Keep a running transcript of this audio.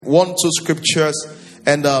1, 2 scriptures,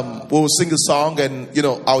 and we'll sing a song, and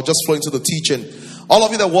I'll just flow into the teaching. All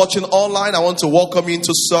of you that are watching online, I want to welcome you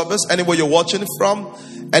into service. Anywhere you're watching from,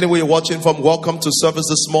 welcome to service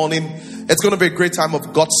this morning. It's going to be a great time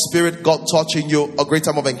of God's Spirit, God touching you, a great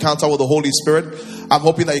time of encounter with the Holy Spirit. I'm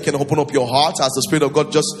hoping that you can open up your heart as the Spirit of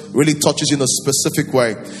God just really touches you in a specific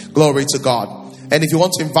way. Glory to God. And if you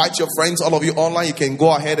want to invite your friends, all of you online, you can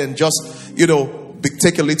go ahead and just,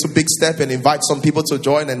 take a little big step and invite some people to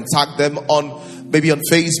join and tag them on, maybe on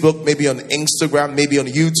Facebook, maybe on Instagram, maybe on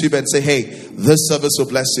YouTube, and say, hey, this service will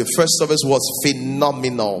bless you. First service was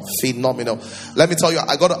phenomenal. Let me tell you,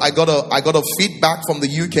 I got a feedback from the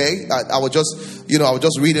UK. I was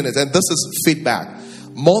just reading it, and this is feedback.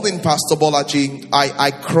 More than Pastor Bolaji,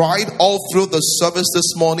 I cried all through the service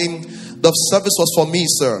this morning. The service was for me,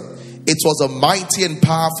 sir. It was a mighty and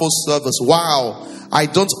powerful service. Wow. I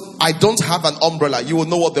don't have an umbrella. You will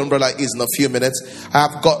know what the umbrella is in a few minutes. I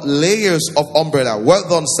have got layers of umbrella. Well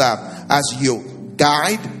done, sir. As you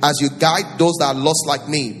guide those that are lost like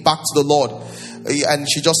me back to the Lord. And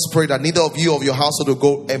she just prayed that neither of you of your household will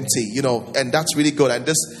go empty, and that's really good. And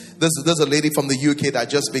there's a lady from the UK that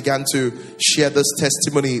just began to share this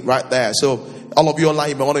testimony right there. So all of you online,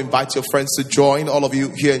 you might want to invite your friends to join. All of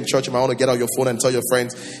you here in church, you might want to get out your phone and tell your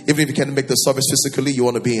friends, even if you can't make the service physically, you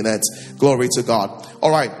want to be in it. Glory to God. All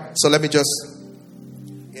right, so let me just,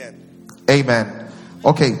 amen.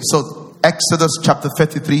 Okay, so Exodus chapter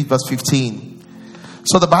 33 verse 15.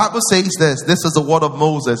 So the Bible says this is the word of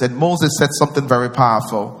Moses, and Moses said something very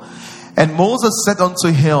powerful. And Moses said unto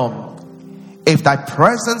him, if thy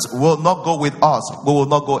presence will not go with us, we will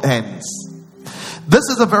not go hence. This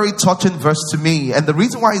is a very touching verse to me, and the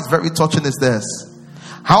reason why it's very touching is this.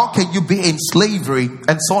 How can you be in slavery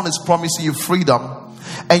and someone is promising you freedom,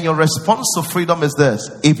 and your response to freedom is this: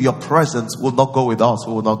 if your presence will not go with us,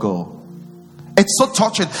 we will not go. It's so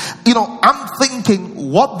touching. I'm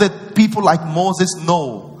thinking, what did people like Moses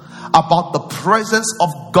know about the presence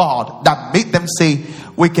of God that made them say,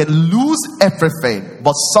 we can lose everything,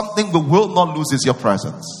 but something we will not lose is your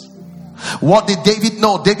presence? What did David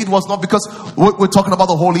know? David was not, because we're talking about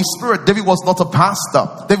the Holy Spirit. David was not a pastor.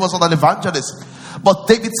 David was not an evangelist. But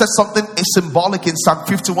David said something symbolic in Psalm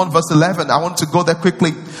 51 verse 11. I want to go there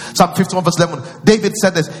quickly. Psalm 51 verse 11. David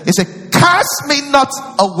said this. He said, cast me not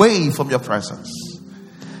away from your presence.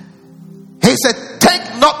 He said,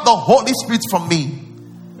 take not the Holy Spirit from me.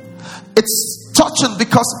 It's touching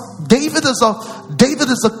because David is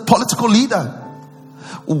a political leader.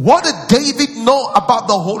 What did David know about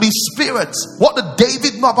the Holy Spirit? What did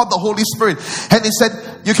David know about the Holy Spirit? And he said,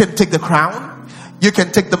 you can take the crown, you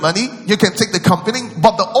can take the money, you can take the company,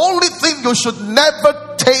 but the only thing you should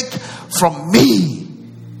never take from me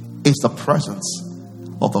is the presence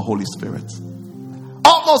of the Holy Spirit.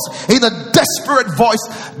 Almost in a desperate voice,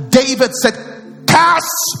 David said,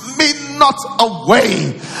 cast me not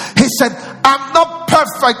away. He said, I'm not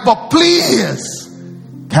perfect, but please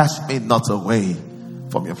cast me not away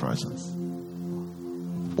from your presence.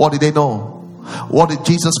 What did they know? What did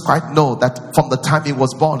Jesus Christ know? That from the time he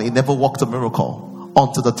was born, he never walked a miracle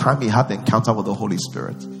until the time he had the encounter with the Holy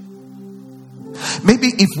Spirit. Maybe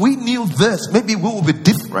if we knew this, maybe we will be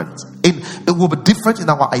different. It will be different in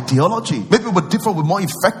our ideology. Maybe we will be different, we'll be more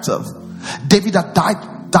effective. David had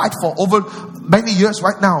died for over many years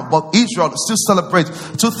right now, but Israel still celebrates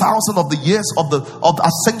 2,000 of the years of the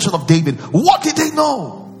ascension of David. What did they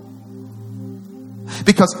know?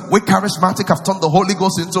 Because we're charismatic, I've turned the Holy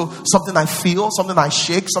Ghost into something I feel, something I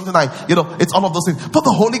shake, something it's all of those things. But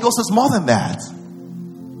the Holy Ghost is more than that.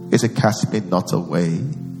 He said, cast me not away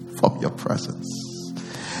from your presence,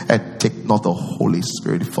 and take not the Holy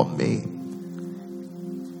Spirit from me.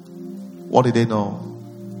 What did they know?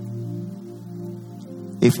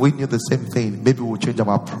 If we knew the same thing, maybe we'll change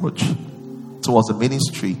our approach towards the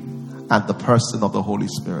ministry and the person of the Holy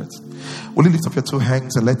Spirit. Will you lift up your two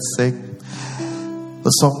hands and let's sing the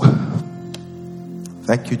song,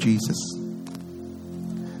 Thank You, Jesus.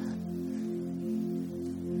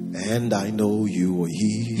 And I know you are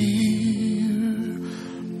here,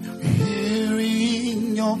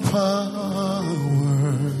 hearing your power.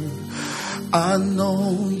 I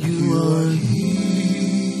know you are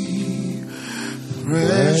here,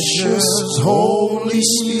 precious Holy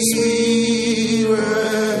Spirit.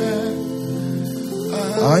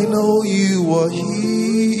 I know you are here,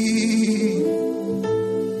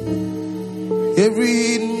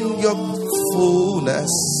 hearing your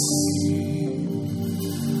fullness.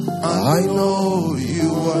 I know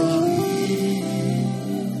you are here,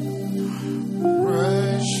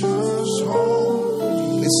 precious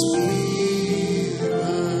Holy Spirit.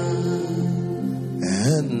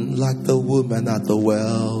 And like the woman woman at the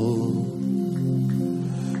well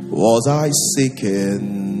was I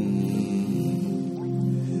seeking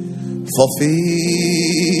for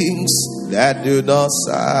things that do not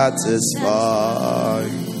satisfy,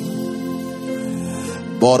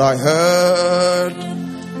 but I heard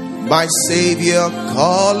my Savior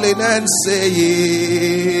calling and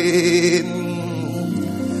saying,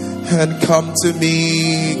 and come to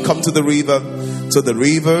me, come to the river,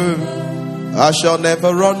 I shall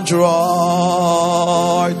never run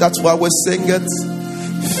dry. That's why we sing it.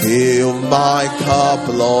 Fill my cup,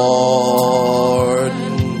 Lord,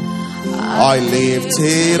 I lift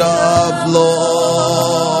it up,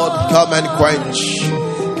 Lord. Come and quench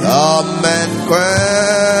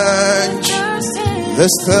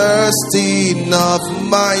this thirsting of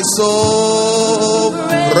my soul.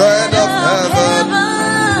 Bread of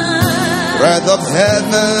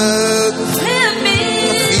heaven, fill me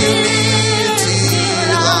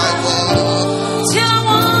till I want. Till I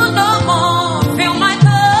want no more. Fill my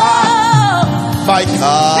cup. My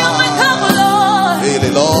cup. Fill my cup, Lord. Fill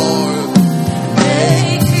it, Lord.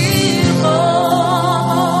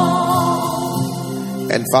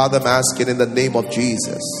 And Father, I'm asking in the name of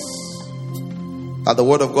Jesus that the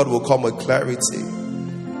word of God will come with clarity,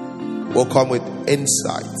 will come with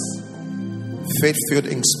insight, faith-filled,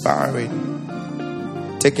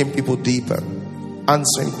 inspiring, taking people deeper,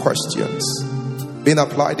 answering questions, being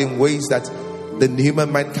applied in ways that the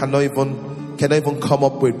human mind cannot even come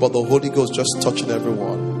up with, but the Holy Ghost just touching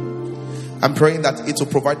everyone. I'm praying that it will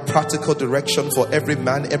provide practical direction for every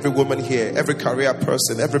man, every woman here, every career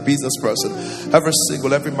person, every business person, every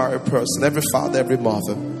single, every married person, every father, every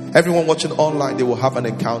mother, everyone watching online. They will have an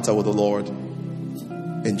encounter with the Lord.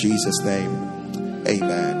 In Jesus' name,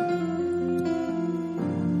 amen.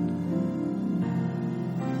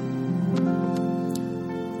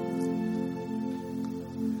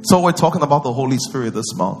 So we're talking about the Holy Spirit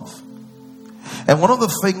this month. And one of the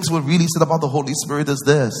things we really said about the Holy Spirit is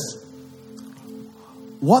this.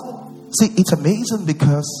 It's amazing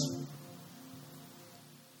because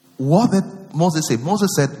what did Moses say?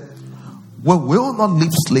 Moses said, we will not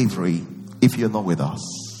leave slavery if you're not with us.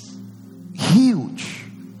 Huge.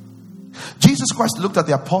 Jesus Christ looked at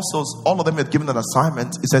the apostles. All of them had given an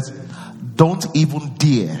assignment. He said, don't even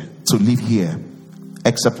dare to live here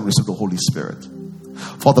except to receive the Holy Spirit.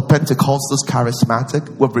 For the Pentecostals charismatic,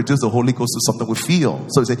 we've reduced the Holy Ghost to something we feel.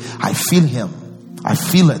 So he said, I feel him. I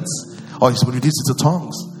feel it. Or he's reduced it to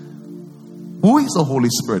tongues. Who is the Holy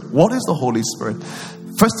Spirit? What is the Holy Spirit?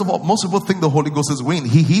 First of all, most people think the Holy Ghost is wind.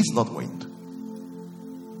 He is not wind.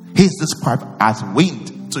 He is described as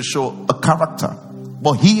wind to show a character.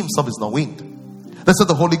 But he himself is not wind. They said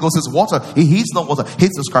the Holy Ghost is water. He is not water. He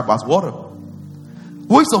is described as water.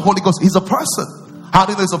 Who is the Holy Ghost? He's a person. How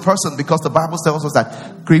do you know he's a person? Because the Bible tells us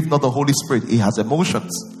that grieve not the Holy Spirit. He has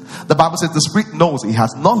emotions. The Bible says the Spirit knows. He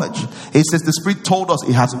has knowledge. It says the Spirit told us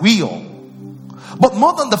he has will. But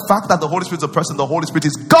more than the fact that the Holy Spirit is a person, the Holy Spirit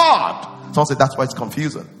is God. Someone said that's why it's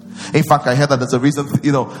confusing. In fact, I heard that there's a reason,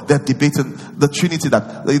 they're debating the Trinity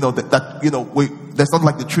there's not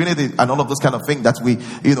like the Trinity and all of this kind of thing that we,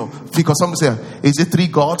 because some say, is it three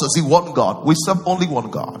gods or is it one God? We serve only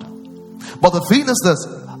one God. But the thing is this,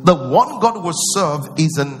 the one God we serve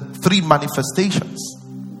is in three manifestations.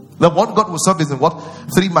 The one God we serve is in what?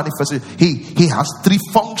 Three manifestations. He has three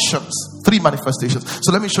functions, three manifestations.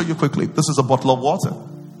 So let me show you quickly. This is a bottle of water.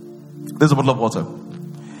 This is a bottle of water.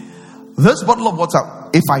 This bottle of water,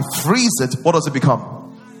 if I freeze it, what does it become?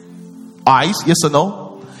 Ice, yes or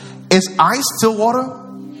no? Is ice still water?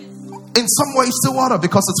 In some way, it's still water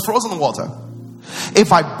because it's frozen water.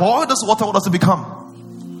 If I boil this water, what does it become?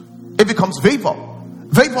 It becomes vapor.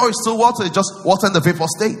 Vapor is still water, it's just water in the vapor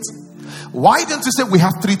state. Why didn't you say we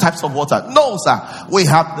have three types of water? No, sir. We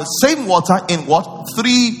have the same water in what?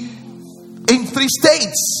 In three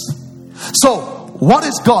states. So, what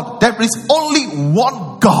is God? There is only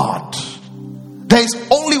one God. There is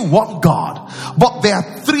only one God. But there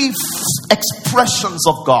are three expressions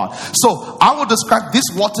of God. So, I would describe this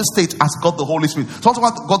water state as God the Holy Spirit. Talk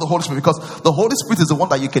about God the Holy Spirit because the Holy Spirit is the one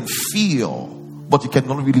that you can feel, but you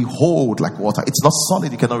cannot really hold like water. It's not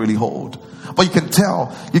solid, you cannot really hold. But you can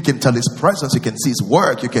tell his presence, you can see his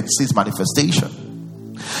work, you can see his manifestation.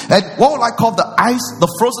 And what will I call the ice, the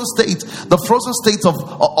frozen state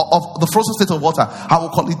of water? I will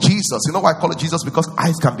call it Jesus. You know why I call it Jesus? Because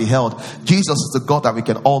ice can be held. Jesus is the God that we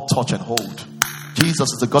can all touch and hold.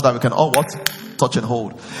 Jesus is the God that we can all what? Touch and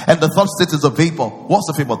hold. And the third state is the vapor. What's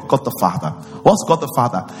the vapor? God the Father. What's God the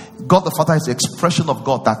Father? God the Father is the expression of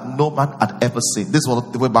God that no man had ever seen. This is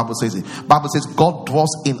what the way Bible says it. Bible says God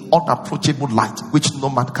dwells in unapproachable light, which no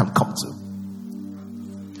man can come to.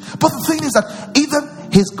 But the thing is that either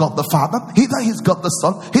he's God the Father, either he's God the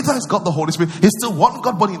Son, either he's God the Holy Spirit. He's still one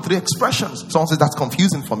God, but in three expressions. Someone says that's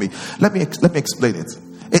confusing for me. Let me explain it.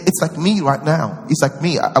 It's like me right now. It's like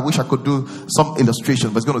me. I wish I could do some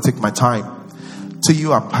illustration, but it's going to take my time. To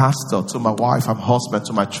you, I'm pastor. To my wife, I'm husband.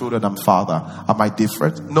 To my children, I'm father. Am I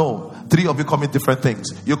different? No. Three of you call me different things.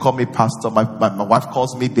 You call me pastor. My wife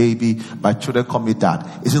calls me baby. My children call me dad.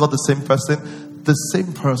 Is it not the same person? The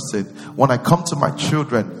same person. When I come to my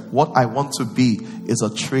children, what I want to be is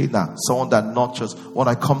a trainer, someone that nurtures. When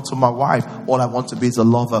I come to my wife, all I want to be is a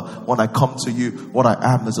lover. When I come to you, what I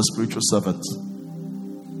am is a spiritual servant.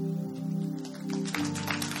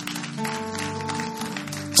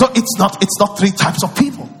 So it's not three types of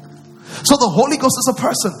people. So the Holy Ghost is a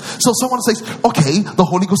person. So someone says, okay, the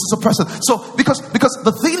Holy Ghost is a person. So because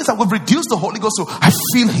the thing is that we've reduced the Holy Ghost to I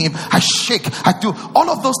feel him, I shake, I do. All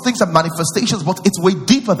of those things are manifestations, but it's way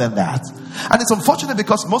deeper than that. And it's unfortunate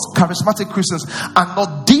because most charismatic Christians are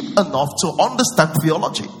not deep enough to understand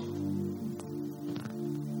theology.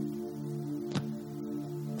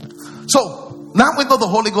 So now we know the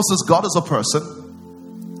Holy Ghost is God as a person.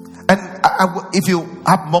 And if you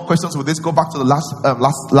have more questions with this, go back to the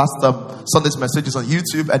last Sunday's messages on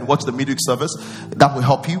YouTube and watch the midweek service. That will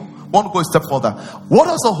help you. Want to go a step further? What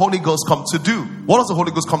does the Holy Ghost come to do? What does the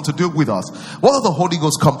Holy Ghost come to do with us? What does the Holy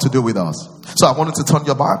Ghost come to do with us? So I wanted to turn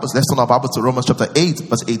your Bibles. Let's turn our Bibles to Romans chapter 8,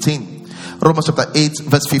 verse 18. Romans chapter 8,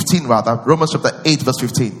 verse 15 rather. Romans chapter 8, verse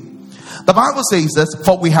 15. The Bible says this,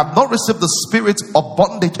 for we have not received the spirit of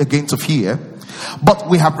bondage again to fear, but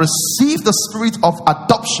we have received the spirit of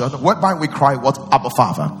adoption, whereby we cry, what? Abba,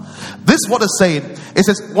 Father. This is what it's saying. It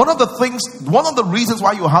says, one of the reasons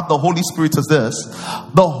why you have the Holy Spirit is this.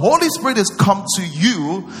 The Holy Spirit has come to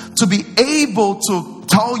you to be able to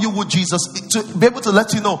tell you who Jesus, to be able to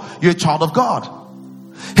let you know you're a child of God.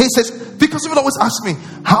 He says, because people always ask me,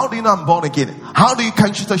 how do you know I'm born again? How do you can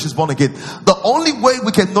you tell she's born again? The only way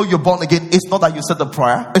we can know you're born again is not that you said the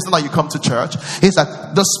prayer. It's not that you come to church. It's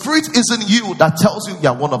that the Spirit is in you that tells you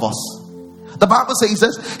you're one of us. The Bible says,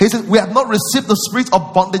 he says, we have not received the spirit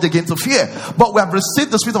of bondage again to fear, but we have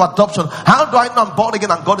received the spirit of adoption. How do I know I'm born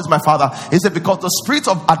again and God is my Father? He said, because the spirit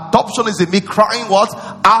of adoption is in me, crying what?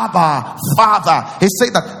 Abba, Father. He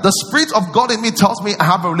said that the spirit of God in me tells me I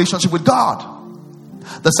have a relationship with God.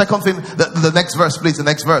 The second thing, the next verse, please, the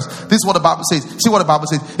next verse. This is what the Bible says. See what the Bible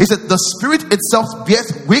says. It said, the Spirit itself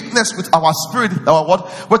bears witness with our spirit. Our what?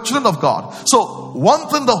 We're children of God. So, one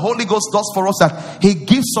thing the Holy Ghost does for us that He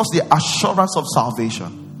gives us the assurance of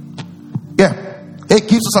salvation. Yeah. He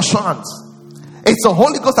gives us assurance. It's the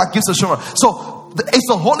Holy Ghost that gives assurance. So, it's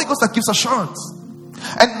the Holy Ghost that gives assurance.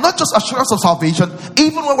 And not just assurance of salvation.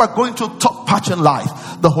 Even when we're going through tough patch in life,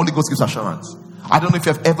 the Holy Ghost gives assurance. I don't know if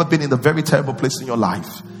you've ever been in a very terrible place in your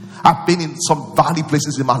life. I've been in some valley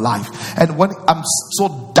places in my life. And when I'm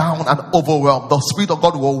so down and overwhelmed, the Spirit of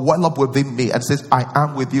God will well up within me and says, I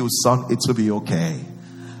am with you, son. It will be okay.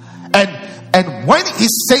 And when He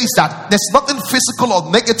says that, there's nothing physical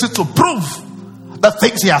or negative to prove the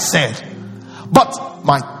things He has said. But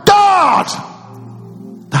my God,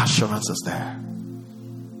 the assurance is there.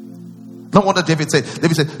 No wonder David said,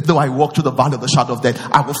 though I walk through the valley of the shadow of death,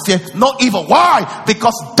 I will fear no evil. Why?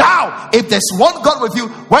 Because thou, if there's one God with you,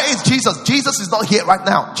 where is Jesus? Jesus is not here right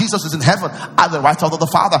now. Jesus is in heaven at the right hand of the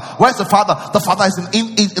Father. Where's the Father? The Father is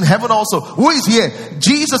in heaven also. Who is here?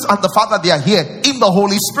 Jesus and the Father, they are here in the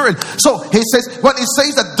Holy Spirit. So he says, when he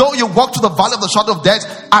says that though you walk through the valley of the shadow of death,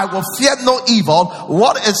 I will fear no evil.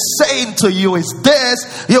 What is saying to you is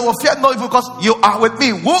this: you will fear no evil because you are with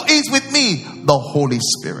me. Who is with me? The Holy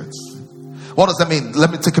Spirit. What does that mean?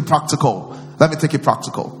 Let me take it practical.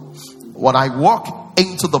 When I walk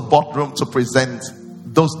into the boardroom to present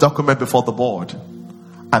those documents before the board,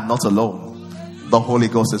 I'm not alone. The Holy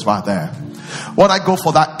Ghost is right there. When I go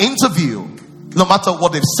for that interview, no matter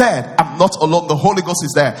what they've said, I'm not alone. The Holy Ghost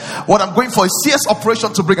is there. When I'm going for a CS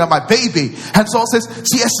operation to bring out my baby, and someone says,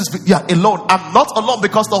 CS is, you're alone. I'm not alone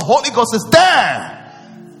because the Holy Ghost is there.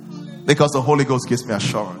 Because the Holy Ghost gives me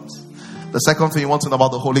assurance. The second thing you want to know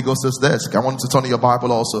about the Holy Ghost is this. I want you to turn to your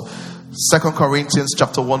Bible also. 2 Corinthians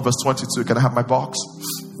chapter 1 verse 22. Can I have my box?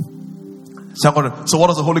 So what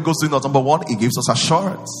does the Holy Ghost do? Number one, He gives us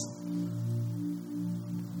assurance.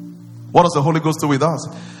 What does the Holy Ghost do with us?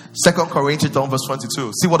 2 Corinthians 1 verse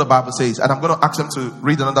 22. See what the Bible says. And I'm going to ask them to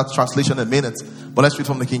read another translation in a minute. But let's read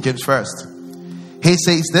from the King James first. He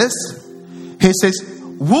says this. He says,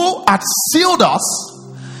 who hath sealed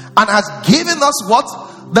us and has given us what?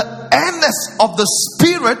 The earnest of the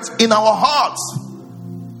Spirit in our hearts.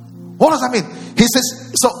 What does that mean? He says,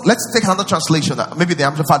 so let's take another translation, maybe the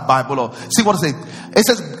Amplified Bible, or see what it says. It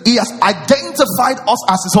says, he has identified us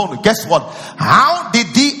as his own. Guess what? How did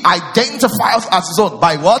he identify us as his own?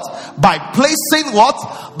 By what? By placing what?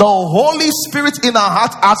 The Holy Spirit in our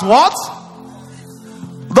heart as what?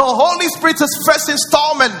 The Holy Spirit is first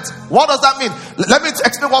installment. What does that mean? Let me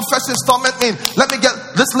explain what first installment means. Let me get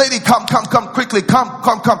this lady. Come quickly. Come,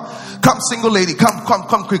 single lady.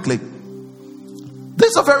 Come quickly.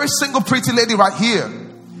 This is a very single, pretty lady right here.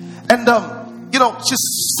 And, she's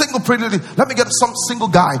single, pretty lady. Let me get some single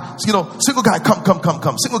guy. Single guy, come.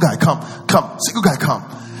 Single guy, come. Single guy, come.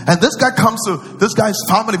 And this guy comes to this guy's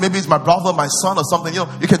family. Maybe it's my brother, my son, or something.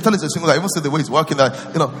 You can tell he's a single guy. Even see the way he's working there.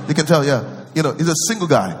 You can tell, yeah. He's a single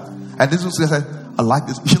guy. And this guy said, I like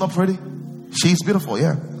this. Is she not pretty? She's beautiful,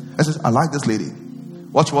 yeah. I says, I like this lady.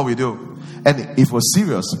 Watch what we do. And if we're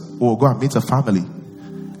serious, we'll go and meet her family.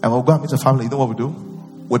 And we'll go and meet her family. You know what we do?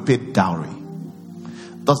 We pay dowry.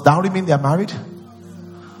 Does dowry mean they're married?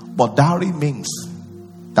 But dowry means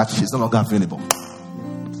that she's no longer available.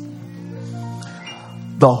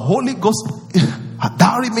 The Holy Ghost,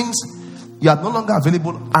 dowry means you are no longer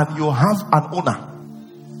available and you have an owner.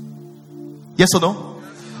 Yes or no?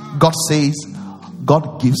 God says,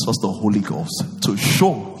 God gives us the Holy Ghost to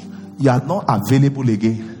show you are not available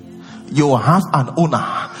again. You have an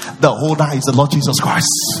owner. The owner is the Lord Jesus Christ.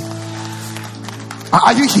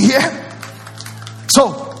 Are you here? So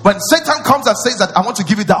when Satan comes and says that I want to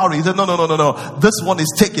give you dowry, he says, no. This one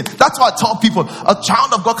is taken. That's why I tell people a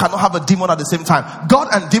child of God cannot have a demon at the same time. God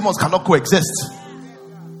and demons cannot coexist.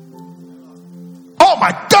 Oh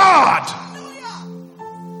my God!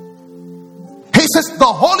 He says the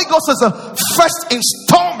Holy Ghost is a first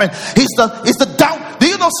installment. It's the down. Do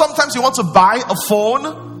you know sometimes you want to buy a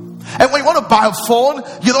phone? And when you want to buy a phone,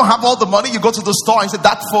 you don't have all the money. You go to the store and you say,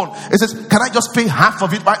 that phone. It says, can I just pay half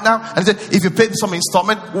of it right now? And he said, if you pay some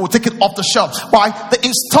installment, we'll take it off the shelf. Why? The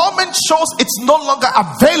installment shows it's no longer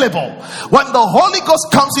available. When the Holy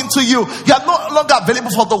Ghost comes into you, you are no longer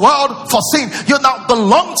available for the world, for sin. You now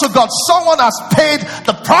belong to God. Someone has paid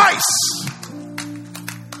the price.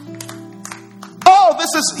 Oh,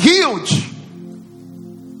 this is huge.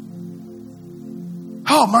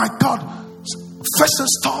 Oh my God. First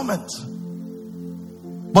installment.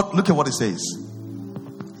 But look at what it says.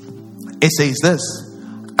 It says this.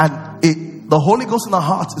 And the Holy Ghost in our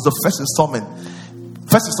heart is the first installment.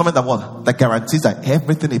 First installment that what? That guarantees that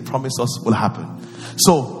everything he promised us will happen.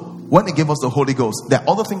 So when he gave us the Holy Ghost, there are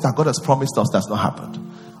other things that God has promised us that's not happened.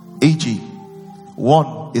 E.g.,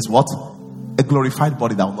 one is what? A glorified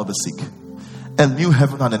body that will not be sick. A new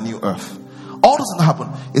heaven and a new earth. All doesn't happen.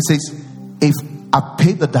 It says, if I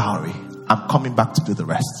pay the dowry, I'm coming back to do the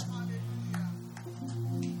rest.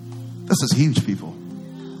 This is huge, people.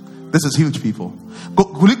 This is huge, people.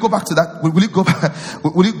 Will you go back to that? Will you go back?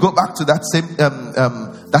 Will you go back to that same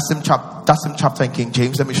chapter in King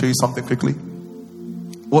James? Let me show you something quickly.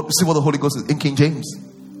 See what the Holy Ghost is in King James.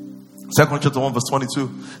 2 Corinthians 1 verse 22.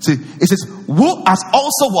 See, it says, who has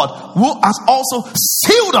also what? Who has also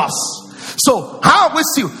sealed us? So how are we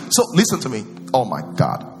sealed? So listen to me. Oh my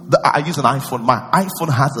God. I use an iPhone. My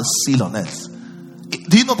iPhone has a seal on it.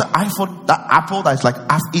 Do you know the iPhone, that Apple that is like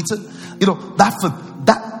half eaten? You know, that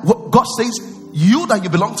what God says, you that you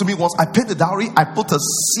belong to me, once I paid the dowry, I put a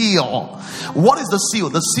seal. What is the seal?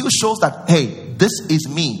 The seal shows that, hey, this is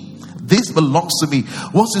me. This belongs to me.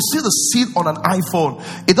 Once you see the seal on an iPhone,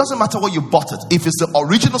 it doesn't matter where you bought it. If it's the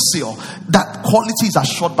original seal, that quality is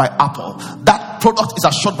assured by Apple. That product is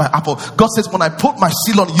assured by Apple. God says, when I put my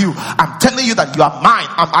seal on you, I'm telling you that you are mine.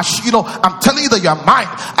 I'm telling you that you are mine.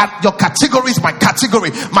 And your category is my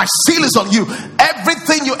category. My seal is on you.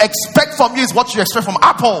 Everything you expect from you is what you expect from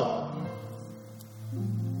Apple.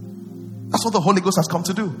 That's what the Holy Ghost has come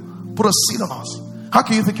to do. Put a seal on us. How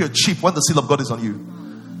can you think you're cheap when the seal of God is on you?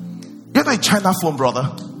 You're not a China phone, brother.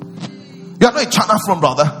 You're not a China phone,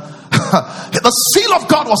 brother. The seal of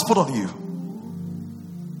God was put on you.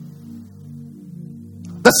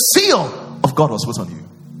 The seal of God was put on you.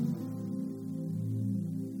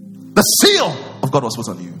 The seal of God was put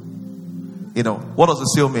on you. You know, what does the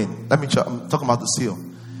seal mean? Let me check. I'm talking about the seal.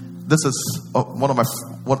 This is one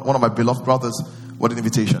of my beloved brothers with an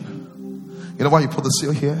invitation. You know why you put the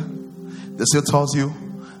seal here? The seal tells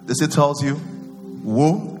you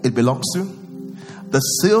who it belongs to. The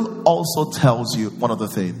seal also tells you one other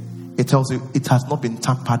thing. It tells you it has not been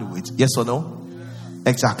tampered with. Yes or no?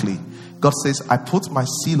 Exactly. God says, I put my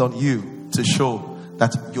seal on you to show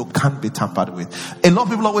that you can't be tampered with. A lot of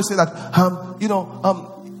people always say that,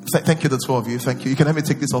 thank you, the two of you. Thank you. You can let me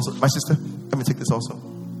take this also. My sister, let me take this also.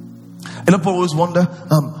 A lot of people always wonder,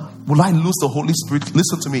 will I lose the Holy Spirit?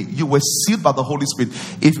 Listen to me. You were sealed by the Holy Spirit.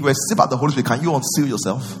 If you were sealed by the Holy Spirit, can you unseal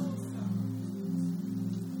yourself?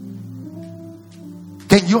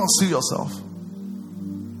 Can you unseal yourself?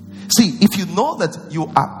 See, if you know that you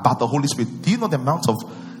are by the Holy Spirit, do you know the amount of...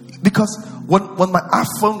 Because when my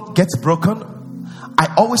iPhone gets broken,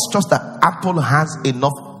 I always trust that Apple has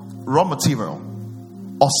enough raw material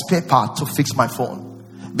or spare part to fix my phone,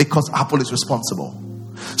 because Apple is responsible.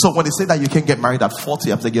 So when they say that you can get married at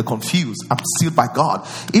 40, I'm saying you're confused. I'm sealed by God.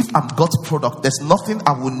 If I'm God's product, there's nothing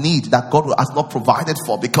I will need that God has not provided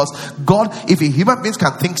for, because God, if a human being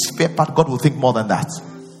can think spare part, God will think more than that.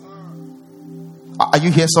 Are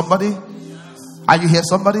you here, somebody? Are you here,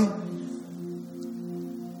 somebody?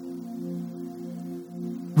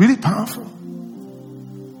 Really powerful.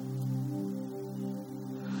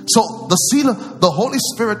 So the seal, the Holy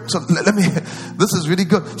Spirit. So let me. This is really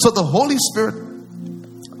good. So the Holy Spirit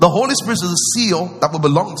is a seal that will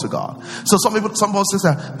belong to God. So someone says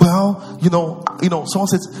that. Well, you know. Someone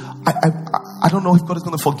says, I don't know if God is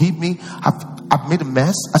going to forgive me. I've made a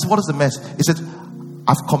mess. I said, what is the mess? He said,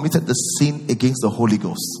 I've committed the sin against the Holy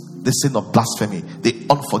Ghost. The sin of blasphemy, the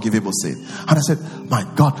unforgivable sin. And I said, my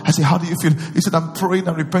God. I said, how do you feel? He said, I'm praying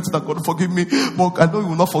and repenting that God will forgive me. But I know He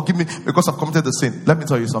will not forgive me because I've committed the sin. Let me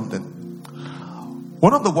tell you something.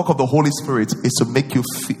 One of the work of the Holy Spirit is to make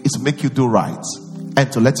you do right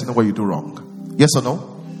and to let you know where you do wrong. Yes or no?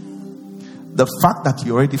 The fact that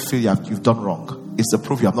you already feel you've done wrong is the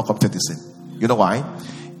proof you have not committed the sin. You know why?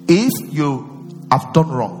 If you have done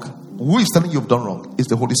wrong, who is telling you you've done wrong? Is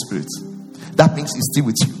the Holy Spirit. That means He's still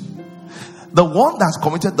with you. The one that's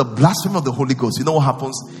committed the blasphemy of the Holy Ghost, you know what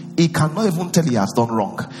happens? He cannot even tell he has done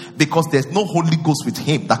wrong, because there's no Holy Ghost with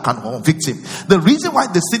him that can convict him. The reason why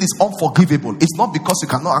the sin is unforgivable is not because you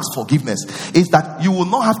cannot ask forgiveness. It's that you will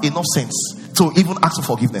not have enough sense to even ask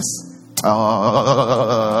for forgiveness.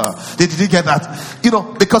 Did you get that?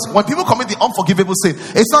 Because when people commit the unforgivable sin,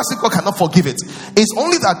 it's not as if God cannot forgive it. It's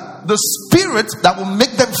only that the spirit that will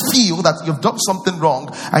make them feel that you've done something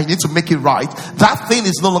wrong and you need to make it right, that thing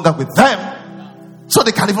is no longer with them. So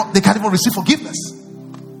they can't even receive forgiveness.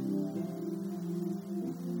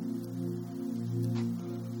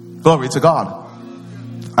 Glory to God.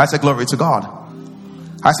 I said glory to God.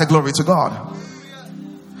 I said glory to God.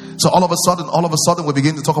 So all of a sudden we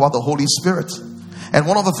begin to talk about the Holy Spirit. And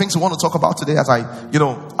one of the things we want to talk about today, as about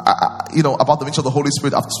the ministry of the Holy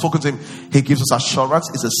Spirit, I've spoken to him. He gives us assurance.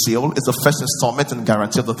 It's a seal. It's the first installment and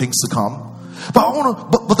guarantee of the things to come.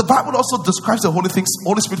 But the Bible also describes the Holy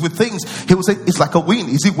Spirit with things. He will say it's like a wind.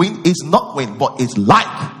 Is it wind? It's not wind, but it's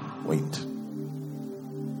like wind.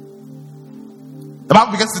 The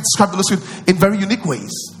Bible begins to describe the Holy Spirit in very unique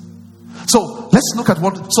ways. So let's look at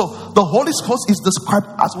so the Holy Ghost is described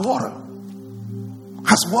as water.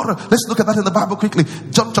 As water. Let's look at that in the Bible quickly.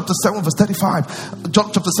 John chapter 7 verse 35.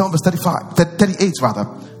 John chapter 7 verse 38 rather.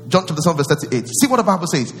 John chapter 7 verse 38. See what the Bible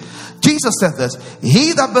says. Jesus said this.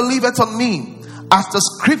 He that believeth on me, as the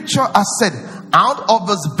scripture has said, out of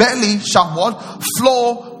his belly shall what?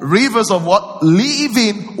 Flow rivers of what?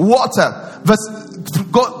 Living water.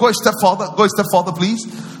 Go a step further, please.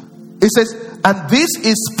 It says, and this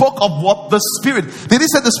is spoke of what? The Spirit. Did he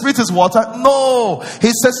say the Spirit is water? No.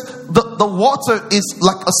 He says the water is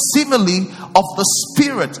like a simile of the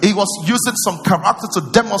Spirit. He was using some character to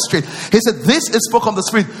demonstrate. He said, this is spoke of the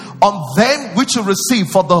Spirit on them which you receive,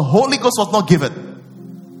 for the Holy Ghost was not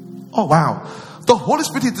given. Oh wow. The Holy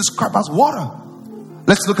Spirit is described as water.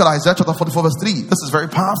 Let's look at Isaiah chapter 44 verse 3. This is very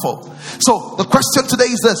powerful. So the question today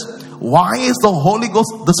is this. Why is the Holy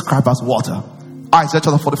Ghost described as water? Isaiah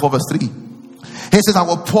chapter 44 verse 3. He says, I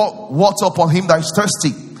will pour water upon him that is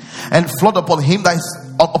thirsty, and flood upon him that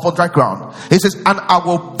is upon dry ground. He says, and I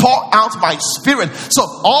will pour out my Spirit. So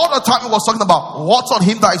all the time he was talking about water on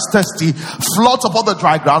him that is thirsty, flood upon the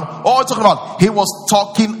dry ground. All talking about, he was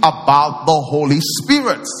talking about the Holy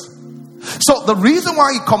Spirit. So the reason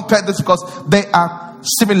why he compared this, because there are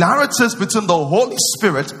similarities between the Holy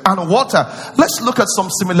Spirit and water. Let's look at some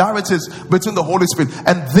similarities between the Holy Spirit,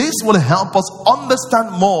 and this will help us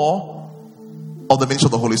understand more of the ministry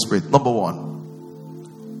of the Holy Spirit. Number one,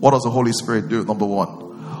 what does the Holy Spirit do? Number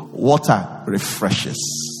one, water refreshes.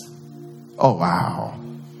 Oh wow.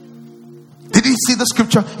 Did you see the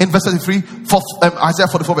scripture in verse 33 for Isaiah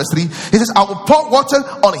 44 verse 3? He says, I will pour water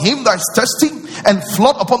on him that is thirsty and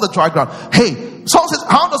flood upon the dry ground. Hey, someone says,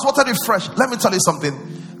 how does water refresh? Let me tell you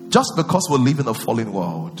something. Just because we live in a fallen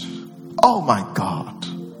world, oh my God,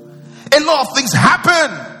 a lot of things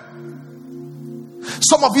happen.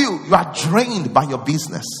 Some of you are drained by your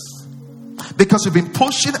business because you've been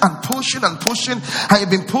pushing and pushing and pushing, and you've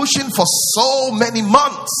been pushing for so many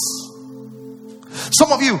months.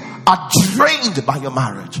 Some of you are drained by your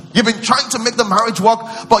marriage. You've been trying to make the marriage work,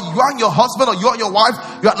 but you and your husband or you and your wife,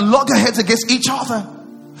 you are loggerheads against each other.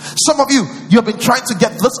 Some of you have been trying to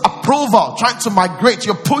get this approval, trying to migrate,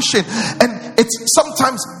 you're pushing, and it's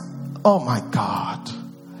sometimes, oh my God.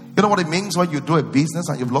 You know what it means when you do a business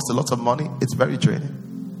and you've lost a lot of money? It's very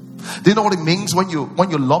draining. Do you know what it means when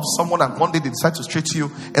you love someone and one day they decide to treat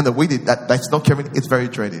you in the way that's not caring? It's very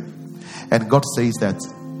draining. And God says that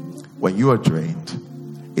when you are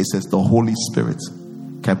drained, it says the Holy Spirit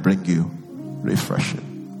can bring you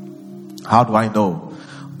refreshing. How do I know?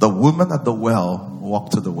 The woman at the well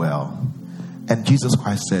walked to the well, and Jesus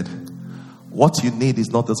Christ said, what you need is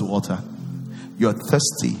not this water. You're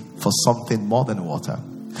thirsty for something more than water.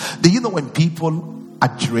 Do you know when people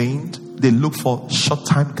are drained, they look for short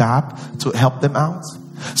time gap to help them out?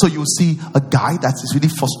 So you see a guy that is really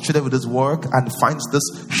frustrated with his work and finds this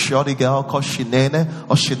shorty girl called Shinene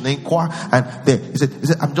or Shiniqua, and he said,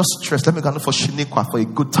 I'm just stressed. Let me go look for Shiniqua for a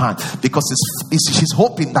good time, because she's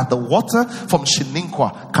hoping that the water from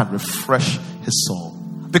Shiniqua can refresh his soul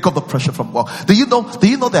because of the pressure from work. Do you know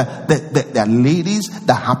that there are ladies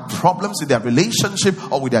that have problems with their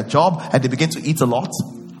relationship or with their job, and they begin to eat a lot?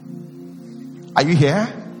 Are you here?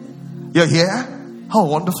 You're here? Oh,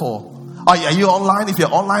 wonderful. Are you online? If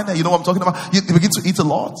you're online, you know what I'm talking about. You begin to eat a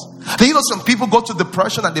lot. Then you know some people go to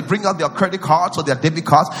depression and they bring out their credit cards or their debit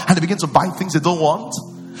cards and they begin to buy things they don't want.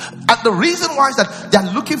 And the reason why is that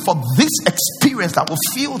they're looking for this experience that will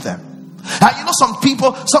fill them. And you know some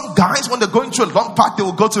people, some guys, when they're going through a long path, they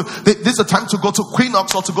will go to, this is the time to go to Queen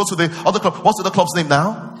Ox or to go to the other club. What's the other club's name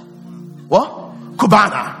now? What?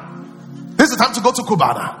 Cubana. This is the time to go to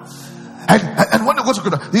Cubana. And when they go to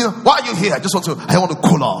Cubana, you know, why are you here? I want to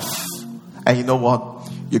cool off. And you know what?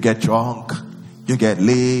 You get drunk, you get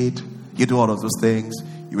laid, you do all of those things.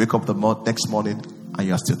 You wake up the next morning and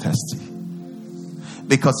you are still thirsty.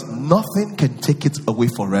 Because nothing can take it away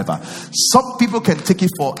forever. Some people can take it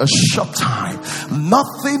for a short time.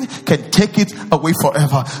 Nothing can take it away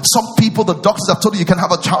forever. Some people, the doctors have told you can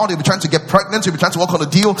have a child, you'll be trying to get pregnant, you'll be trying to work on a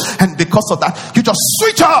deal, and because of that, you just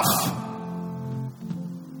switch off.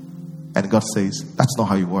 And God says, that's not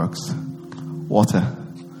how it works. Water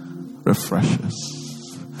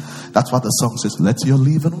refreshes. That's what the song says. Let your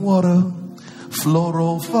living water flow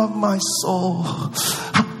over my soul. I'm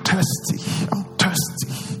thirsty.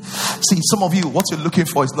 See, some of you, what you're looking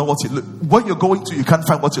for is not what you look. Where you're going to, you can't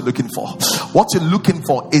find what you're looking for. What you're looking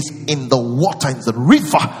for is in the water, in the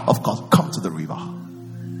river of God. Come to the river.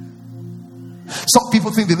 Some people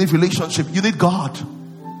think they need relationship. You need God.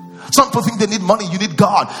 Some people think they need money. You need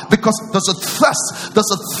God. Because there's a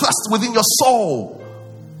thirst within your soul.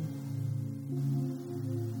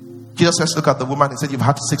 Jesus says, look at the woman. He said, you've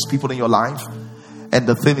had 6 people in your life. And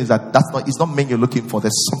the thing is that it's not men you're looking for.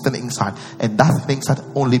 There's something inside. And that thing inside,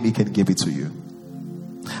 only me can give it to you.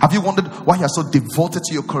 Have you wondered why you're so devoted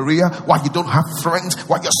to your career? Why you don't have friends?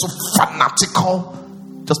 Why you're so fanatical?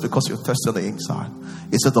 Just because you're thirsty on the inside.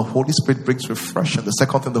 It says the Holy Spirit brings refreshing. The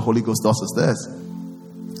second thing the Holy Ghost does is this.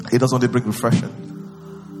 It doesn't only bring refreshing.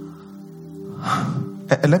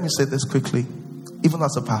 And let me say this quickly. Even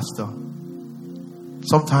as a pastor,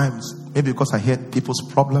 sometimes, maybe because I hear people's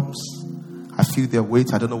problems, I feel their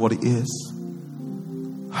weight, I don't know what it is,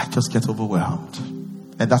 I just get overwhelmed.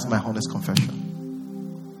 And that's my honest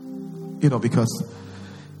confession. You know, because,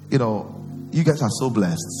 you know, you guys are so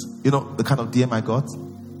blessed. You know, the kind of DM I got,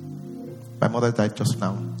 my mother died just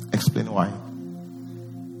now. Explain why.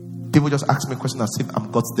 People just ask me a question as if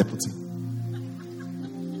I'm God's deputy.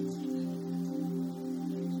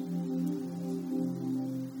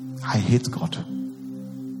 I hate God.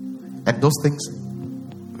 And those things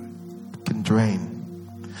can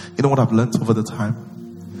drain. You know what I've learned over the time?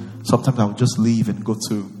 Sometimes I would just leave and go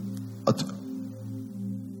to a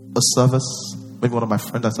service. Maybe one of my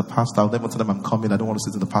friends as a pastor, I'll never tell them I'm coming. I don't want to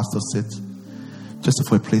sit in the pastor's seat. Just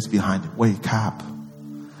for a place behind, wear a cap.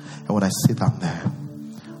 And when I sit down there,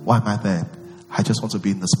 why am I there? I just want to be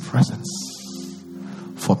in this presence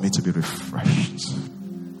for me to be refreshed.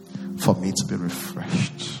 For me to be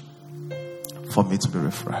refreshed. For me to be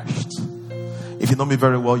refreshed. If you know me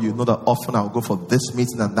very well, you know that often I'll go for this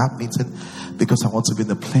meeting and that meeting because I want to be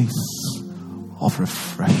in a place of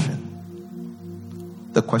refreshing.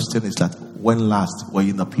 The question is that when last were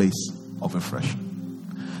you in a place of refreshing?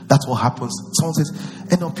 That's what happens. Someone says,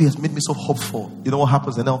 NLP has made me so hopeful. You know what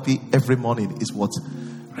happens? NLP every morning is what?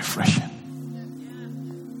 Refreshing.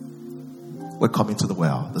 We're coming to the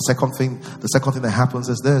well. The second thing that happens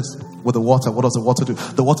is this. With the water, what does the water do?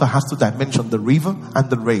 The water has two dimensions, the river and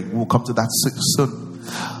the rain. We'll come to that soon.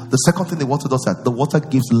 The second thing the water does that the water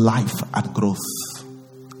gives life and growth.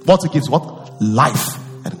 Water gives what? life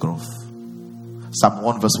and growth. Psalm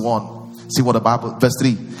 1 verse 1. See what the Bible, verse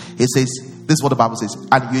 3. It says, this is what the Bible says.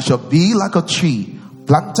 And you shall be like a tree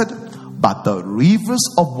planted by the rivers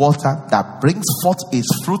of water that brings forth its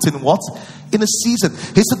fruit in what? In a season.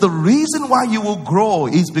 He said the reason why you will grow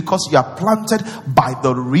is because you are planted by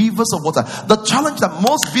the rivers of water. The challenge that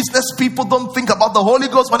most business people don't think about the Holy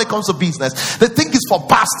Ghost when it comes to business. They think it's for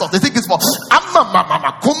pastors. They think it's for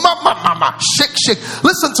shake.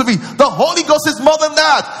 Listen to me. The Holy Ghost is more than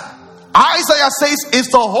that. Isaiah says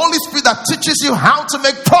it's the Holy Spirit that teaches you how to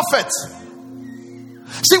make profit.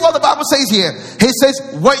 See what the Bible says here. He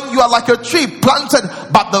says, when you are like a tree planted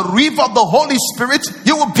by the river of the Holy Spirit,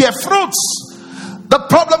 you will bear fruits. The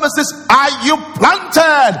problem is this: are you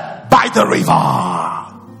planted by the river?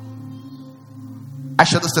 I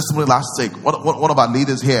shared this testimony last week. One of our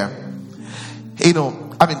leaders here,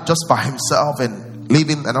 just by himself and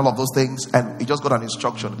living and all of those things, and he just got an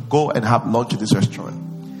instruction: go and have lunch in this restaurant.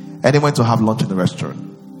 And he went to have lunch in the restaurant.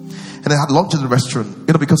 And they had lunch in the restaurant.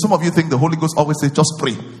 Because some of you think the Holy Ghost always says, just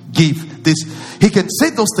pray, give this. He can say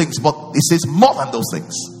those things, but he says more than those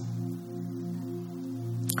things.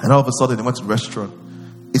 And all of a sudden, he went to the restaurant.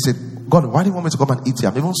 He said, God, why do you want me to come and eat here?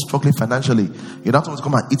 I'm even struggling financially. You don't want me to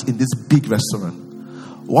come and eat in this big restaurant.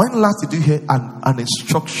 When last did you hear an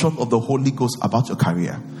instruction of the Holy Ghost about your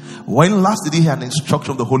career? When last did you hear an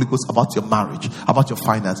instruction of the Holy Ghost about your marriage, about your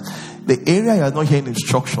finance? The area you are not hearing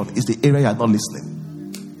instruction is the area you are not listening.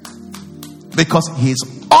 Because he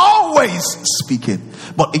is always speaking.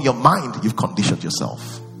 But in your mind, you've conditioned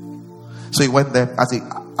yourself. So he went there.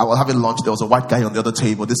 I was having lunch. There was a white guy on the other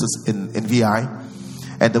table. This is in VI.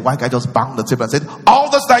 And the white guy just banged the table and said,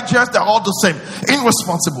 all those Nigerians, they're all the same.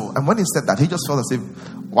 Irresponsible. And when he said that, he just felt as if,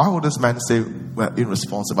 why would this man say we're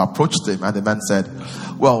irresponsible? I approached him and the man said,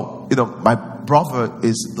 well, my brother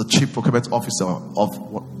is the chief procurement officer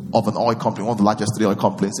of an oil company, one of the largest 3 oil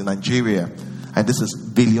companies in Nigeria. And this is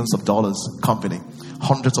billions of dollars company,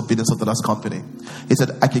 hundreds of billions of dollars company. He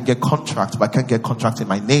said, I can get contract, but I can't get contract in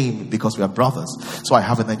my name because we are brothers. So I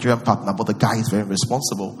have a Nigerian partner, but the guy is very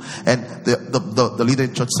responsible. And the leader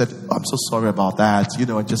in church said, I'm so sorry about that.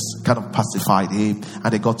 And just kind of pacified him.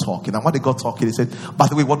 And they got talking. And when they got talking, he said, by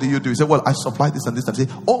the way, what do you do? He said, well, I supply this and this. And he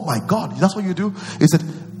said, oh my God, that's what you do? He said,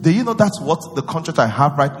 do you know that's what the contract I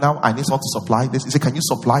have right now? I need someone to supply this. He said, can you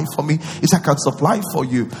supply for me? He said, I can supply for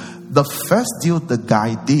you. The first deal the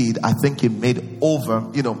guy did, I think he made over,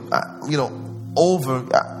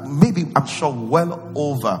 maybe I'm sure well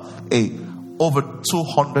over $200,000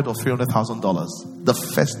 or $300,000. The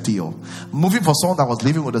first deal. Moving for someone that was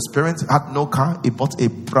living with his parents, had no car, he bought a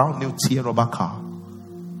brand new Tier rubber car.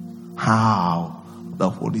 How? The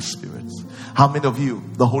Holy Spirit. How many of you,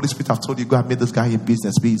 the Holy Spirit have told you, go and meet this guy in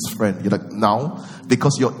business, be his friend? You're like, no,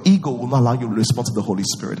 because your ego will not allow you to respond to the Holy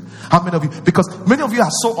Spirit. How many of you, because many of you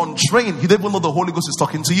are so untrained, you don't even know the Holy Ghost is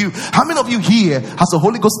talking to you. How many of you here has the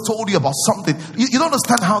Holy Ghost told you about something? You don't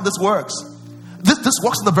understand how this works. This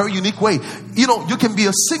works in a very unique way. You can be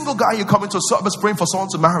a single guy, you come into a service praying for someone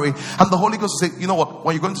to marry, and the Holy Ghost will say, you know what,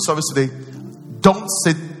 when you're going to service today, don't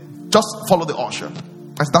sit, just follow the usher.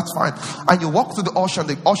 I said, that's fine. And you walk through the usher, and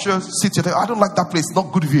the usher sits there. I don't like that place,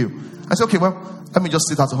 not good view. I said, okay, well, let me just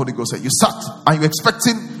sit as the Holy Ghost said. You sat, and you're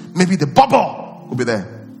expecting maybe the bubble will be there.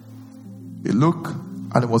 You look,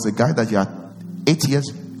 and it was a guy that you had 8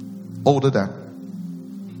 years older than.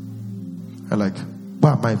 I'm like,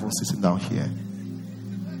 why am I even sitting down here?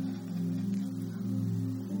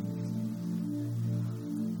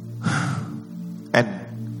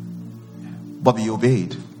 But you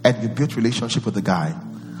obeyed, and you built relationship with the guy.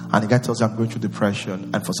 And the guy tells you, I'm going through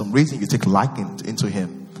depression. And for some reason, you take liking into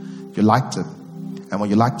him. You liked him. And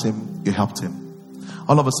when you liked him, you helped him.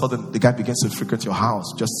 All of a sudden, the guy begins to frequent your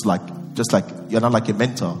house, just like you're not like a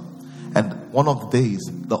mentor. And one of the days,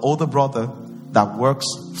 the older brother that works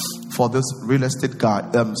for this real estate guy,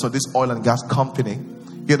 so this oil and gas company,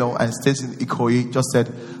 and stays in Ikoyi, just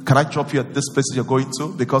said, can I drop you at this place you're going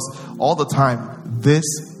to? Because all the time, this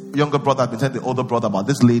younger brother had been telling the older brother about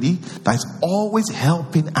this lady that is always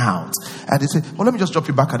helping out. And he said, well, let me just drop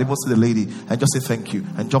you back and even see the lady and just say thank you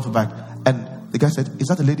and drop her back. And the guy said, is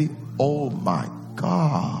that the lady? Oh my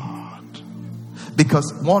God.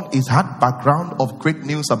 Because one is had background of great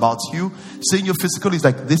news about you. Seeing you physically is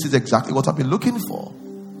like, this is exactly what I've been looking for.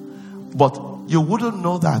 But you wouldn't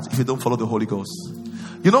know that if you don't follow the Holy Ghost.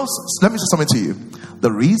 Let me say something to you.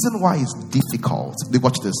 The reason why it's difficult,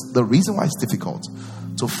 watch this. The reason why it's difficult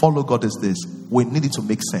to follow God is this. We need it to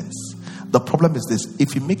make sense. The problem is this.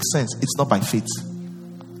 If it makes sense, it's not by faith.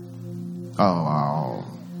 Oh, wow.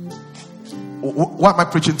 What am I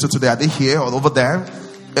preaching to today? Are they here or over there?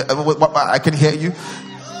 I can hear you.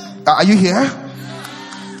 Are you here?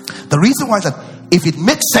 The reason why is that if it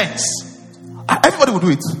makes sense, everybody will do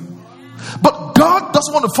it. But God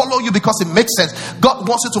doesn't want to follow you because it makes sense. God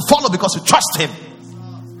wants you to follow because you trust Him.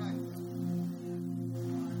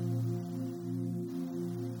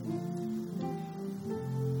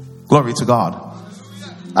 Glory to God.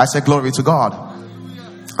 I said glory to God.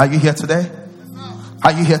 Are you here today?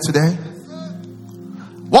 Are you here today?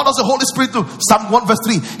 What does the Holy Spirit do? Psalm 1 verse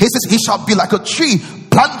 3. He says, He shall be like a tree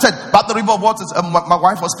planted by the river of waters. My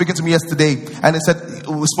wife was speaking to me yesterday, and it said,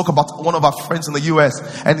 we spoke about one of our friends in the US,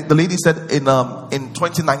 and the lady said in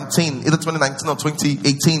 2019, either 2019 or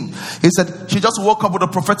 2018, he said she just woke up with a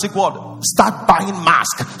prophetic word: start buying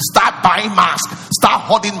masks, start buying masks, start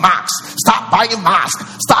hoarding masks, start buying masks,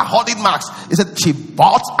 start hoarding masks. He said she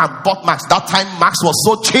bought and bought masks. That time masks was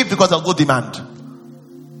so cheap because there was no demand.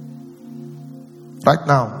 Right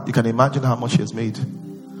now, you can imagine how much she has made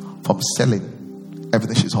from selling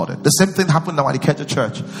everything she's hoarded. The same thing happened now at the Ikeja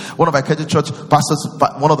Church. One of our Ikeja Church pastors,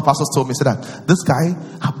 one of the pastors told me, said that this guy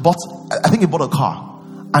bought, I think he bought a car,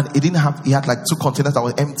 and he had like 2 containers that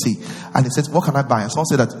were empty, and he said, what can I buy? And someone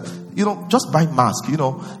said that, just buy mask, and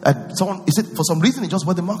someone, he said, for some reason he just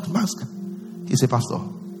bought the mask. He said, Pastor,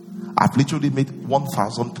 I've literally made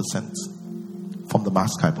 1,000% from the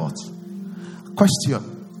mask I bought. Question: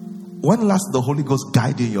 when last the Holy Ghost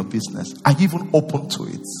guided your business? Are you even open to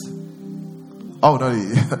it? Oh no,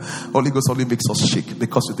 Holy Ghost only makes us shake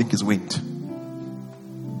because you think it's wind.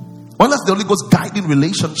 When last the Holy Ghost guiding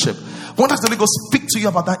relationship? When does the Holy Ghost speak to you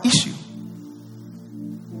about that issue?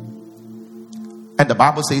 And the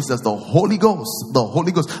Bible says that the Holy Ghost,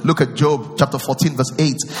 look at Job chapter 14 verse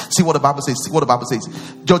 8. See what the Bible says.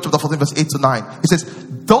 Job chapter 14 verse 8 to 9. It says,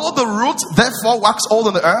 though the roots therefore wax old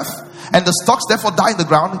in the earth, and the stalks therefore die in the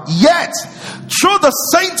ground, yet through the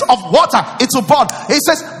saints of water it will burn. It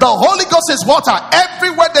says the Holy Ghost is water.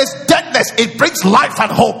 Everywhere there's deadness, it brings life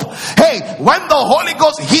and hope. Hey, when the Holy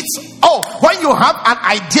Ghost hits, when you have an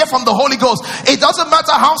idea from the Holy Ghost, it doesn't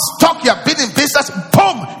matter how stuck you have been in business,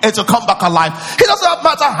 boom, it will come back alive. It doesn't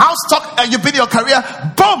matter how stuck you've been in your career,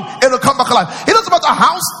 boom, it will come back alive. It doesn't matter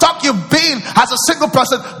how stuck you've been as a single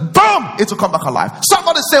person, boom, it will come back alive.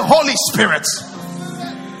 Somebody say, Holy Spirit.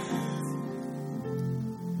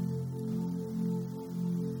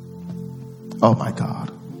 Oh my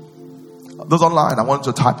God. Those online, I want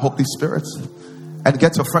you to type Holy Spirit and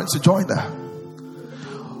get your friends to join there.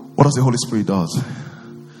 What does the Holy Spirit do? I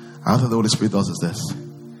think the Holy Spirit does is this: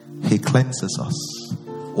 He cleanses us.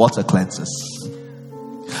 Water cleanses.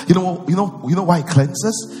 You know why He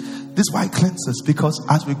cleanses? This is why He cleanses, because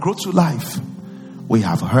as we grow through life, we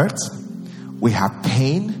have hurt, we have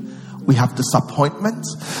pain, we have disappointment.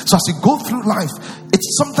 So as you go through life,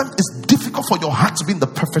 sometimes it's difficult for your heart to be in the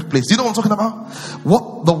perfect place. You know what I'm talking about?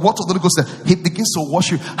 What the water of the Holy Ghost says, He begins to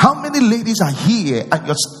wash you. How many ladies are here and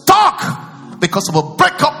you're stuck because of a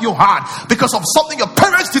breakup you had, because of something your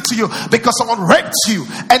parents did to you, because someone raped you,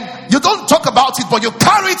 and you don't talk about it, but you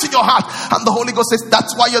carry it in your heart, and the Holy Ghost says,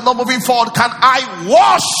 that's why you're not moving forward. Can I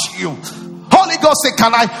wash you? Holy Ghost says,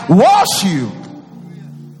 can I wash you?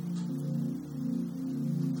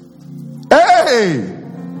 Hey!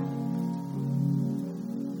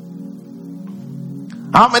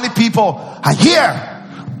 How many people are here?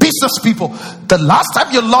 Business people. The last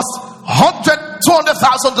time you lost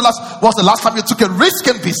 $200,000 was the last time you took a risk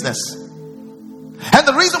in business. And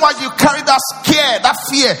the reason why you carry that scare, that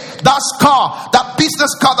fear, that scar, that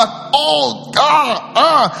business scar,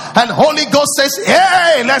 and Holy Ghost says,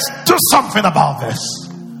 hey, let's do something about this.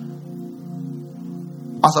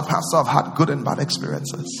 As a pastor, I've had good and bad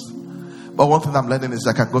experiences. But one thing I'm learning is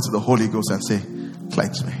I can go to the Holy Ghost and say,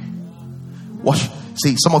 cleanse me. Wash.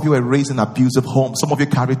 See, some of you are raised in abusive homes. Some of you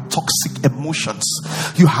carry toxic emotions.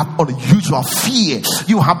 You have unusual fear.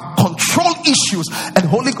 You have control issues. And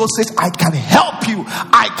Holy Ghost says, I can help you.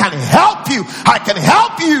 I can help you. I can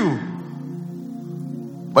help you.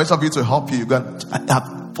 But it's of you to help you. You're going to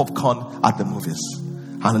have popcorn at the movies.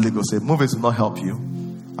 And Holy Ghost says, movies will not help you.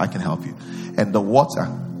 I can help you. And the water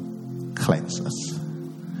cleanses.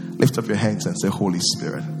 Lift up your hands and say, Holy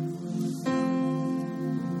Spirit.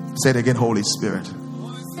 Say it again, Holy Spirit.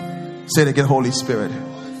 Say it again, Holy Spirit.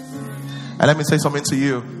 And let me say something to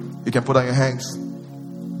you. You can put on your hands.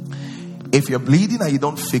 If you're bleeding and you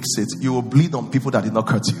don't fix it, you will bleed on people that did not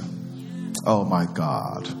hurt you. Oh my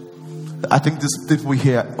God. I think this people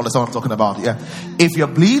here understand what I'm talking about. Yeah. If you're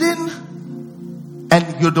bleeding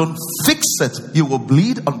and you don't fix it, you will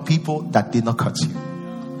bleed on people that did not hurt you.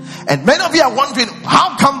 And many of you are wondering,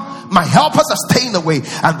 how come my helpers are staying away?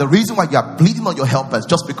 And the reason why you are bleeding on your helpers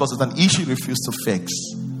just because it's an issue you refuse to fix.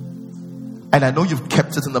 And I know you've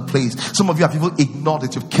kept it in the place. Some of you have even ignored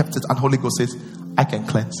it. You've kept it. And Holy Ghost says, I can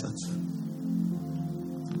cleanse it.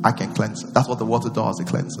 I can cleanse it. That's what the water does. It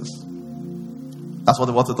cleanses. That's what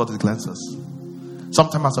the water does. It cleanses.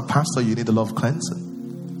 Sometimes as a pastor, you need a lot of cleansing.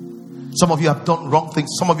 Some of you have done wrong things.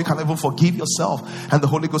 Some of you can't even forgive yourself. And the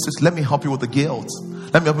Holy Ghost says, let me help you with the guilt.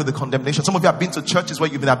 Let me help you with the condemnation. Some of you have been to churches where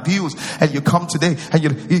you've been abused. And you come today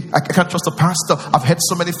and I can't trust the pastor. I've heard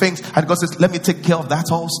so many things. And God says, let me take care of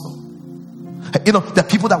that also. You know, there are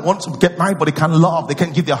people that want to get married, but they can't love. They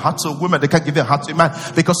can't give their heart to a woman. They can't give their heart to a man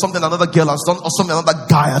because something another girl has done or something another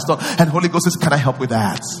guy has done. And the Holy Ghost says, can I help with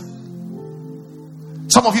that?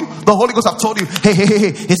 Some of you, the Holy Ghost have told you, hey,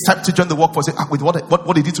 it's time to join the workforce. With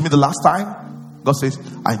what he did to me the last time? God says,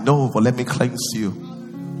 I know, but let me cleanse you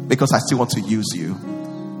because I still want to use you.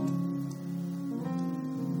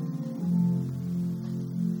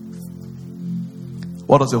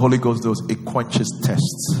 What does the Holy Ghost do? It quenches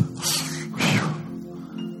tests.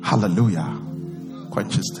 Hallelujah.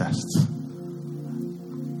 Quenches tests.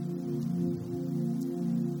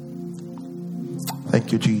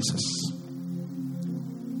 Thank you, Jesus.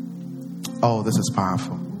 Oh, this is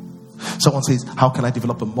powerful. Someone says, how can I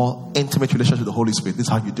develop a more intimate relationship with the Holy Spirit? This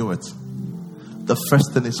is how you do it. The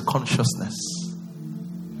first thing is consciousness.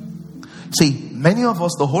 See, many of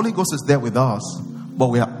us, the Holy Ghost is there with us, but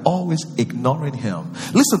we are always ignoring him.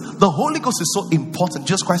 Listen, the Holy Ghost is so important.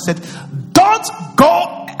 Jesus Christ said, don't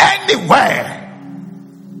go anywhere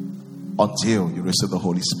until you receive the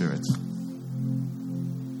Holy Spirit.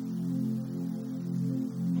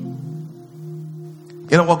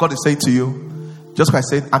 You know what God is saying to you? Just Christ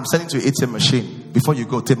said, I'm sending to your ATM machine. Before you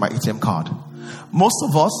go, take my ATM card. Most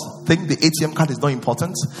of us think the ATM card is not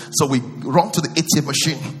important, so we run to the ATM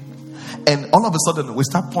machine. And all of a sudden, we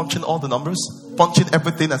start punching all the numbers, punching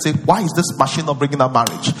everything and say, why is this machine not bringing out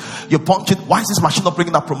marriage? You're punching, why is this machine not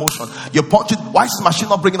bringing out promotion? You're punching, why is this machine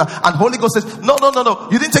not bringing out? And Holy Ghost says, no.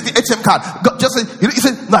 You didn't take the ATM card. God just said, he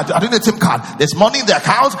said, no, I didn't take the ATM card. There's money in the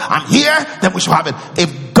account. I'm here. Then we should have it.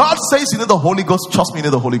 If God says you need the Holy Ghost, trust me, you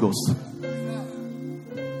need the Holy Ghost.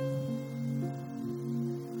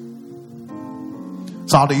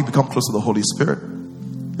 So how do you become close to the Holy Spirit?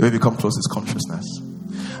 The way you become close is consciousness.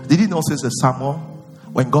 Did you notice that Samuel,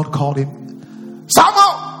 when God called him,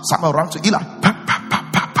 Samuel ran to Eli.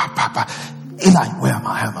 Eli, where am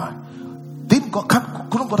I?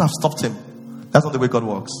 Couldn't God have stopped him? That's not the way God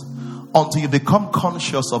works. Until you become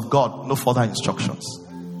conscious of God, no further instructions.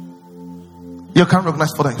 You can't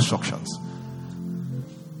recognize further instructions.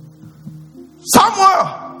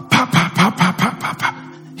 Samuel,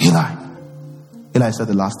 Eli said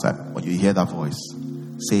the last time, when you hear that voice,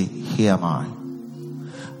 say, here am I.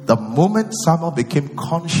 The moment Samuel became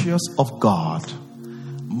conscious of God,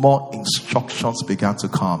 more instructions began to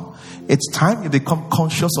come. It's time you become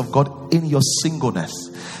conscious of God in your singleness.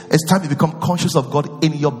 It's time you become conscious of God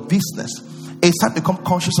in your business. It's time to become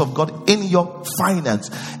conscious of God in your finance,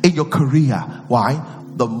 in your career. Why?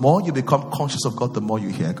 The more you become conscious of God, the more you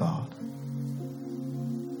hear God.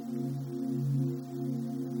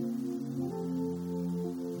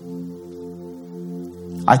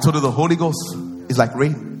 I told you the Holy Ghost is like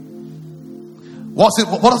rain. What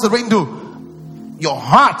does the rain do? Your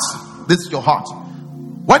heart. This is your heart.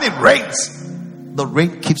 When it rains, the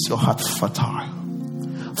rain keeps your heart fertile,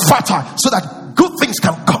 so that good things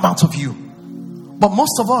can come out of you. But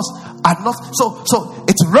most of us are not. So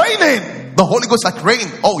it's raining. The Holy Ghost like rain.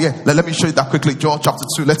 Oh yeah, let me show you that quickly. Joel chapter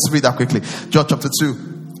 2. Let's read that quickly. Joel chapter 2.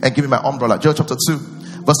 And give me my umbrella. Joel chapter 2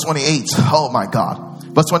 verse 28. Oh my God.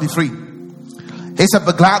 Verse 23. He said,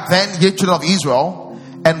 be glad then, ye children of Israel,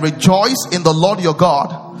 and rejoice in the Lord your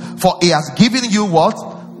God, for he has given you what?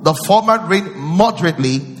 The former rain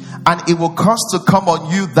moderately, and it will cause to come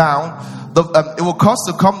on you down. It will cause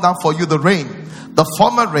to come down for you the rain, the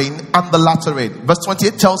former rain and the latter rain. Verse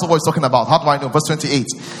 28 tells us what he's talking about. How do I know? Verse 28.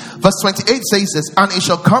 Verse 28 says this, and it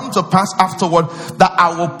shall come to pass afterward that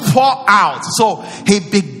I will pour out. So he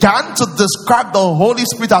began to describe the Holy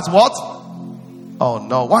Spirit as what? Oh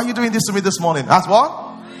no, why are you doing this to me this morning? As what?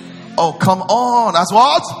 Oh, come on. As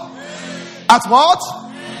what? As what?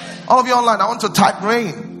 All of you online, I want to type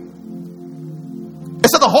rain. It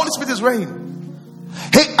said the Holy Spirit is rain.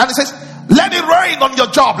 And it says, let it rain on your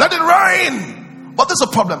job. Let it rain. But there's a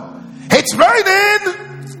problem. It's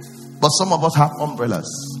raining. But some of us have umbrellas.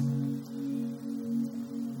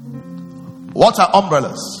 What are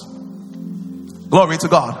umbrellas? Glory to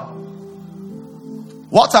God.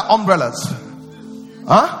 What are umbrellas?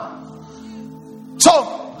 Huh?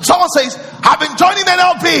 So someone says, I've been joining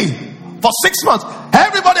NLP for 6 months.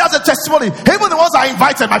 Everybody has a testimony. Even the ones I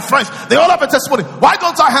invited, my friends, they all have a testimony. Why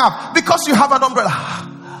don't I have? Because you have an umbrella.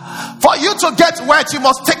 For you to get wet, you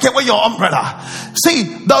must take away your umbrella. See,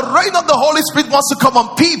 the rain of the Holy Spirit wants to come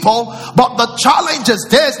on people, but the challenge is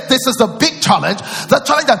this. This is the big challenge. The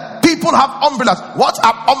challenge that people have umbrellas. What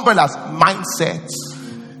are umbrellas? Mindsets.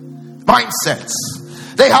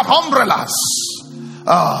 They have umbrellas.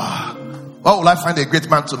 Why will I find a great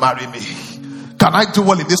man to marry me? Can I do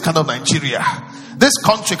well in this kind of Nigeria? This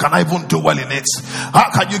country, can I even do well in it?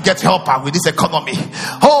 How can you get help out with this economy?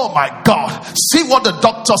 Oh my God. See what the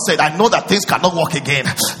doctor said. I know that things cannot work again.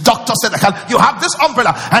 Doctor said, you have this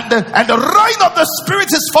umbrella and the rain of the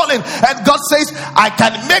Spirit is falling. And God says, I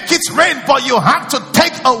can make it rain, but you have to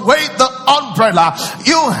take away the umbrella.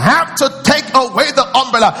 You have to take away the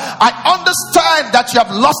umbrella. I understand that you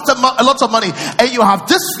have lost a lot of money and you have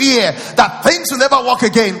this fear that things will never work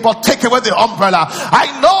again, but take away the umbrella.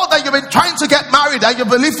 I know that you've been trying to get married and you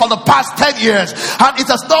believe for the past 10 years and it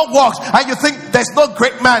has not worked and you think there's no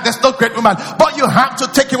great man, there's no great woman, but you have to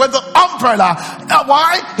take away the umbrella.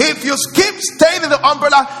 Why? If you keep staying in the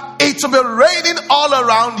umbrella, it will be raining all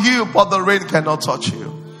around you, but the rain cannot touch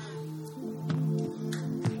you.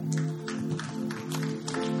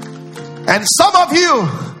 And some of you,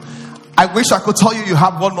 I wish I could tell you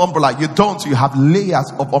have one umbrella. You don't. You have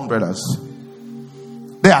layers of umbrellas.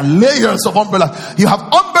 There are layers of umbrellas. You have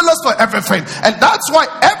umbrellas for everything. And that's why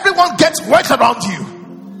everyone gets wet around you.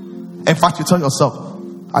 In fact, you tell yourself,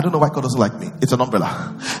 I don't know why God doesn't like me. It's an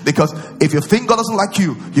umbrella. Because if you think God doesn't like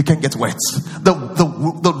you, you can get wet. The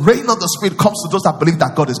rain of the Spirit comes to those that believe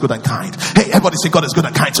that God is good and kind. Hey, everybody say God is good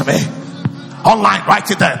and kind to me. Online,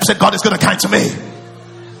 write it there. Say God is good and kind to me.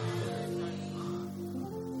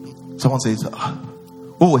 Someone says,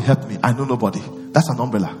 who will help me? I know nobody. That's an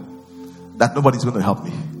umbrella. That nobody's going to help me.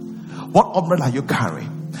 What umbrella are you carrying?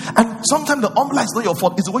 And sometimes the umbrella is not your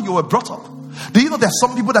fault. It's the way you were brought up. Do you know there are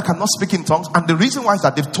some people that cannot speak in tongues? And the reason why is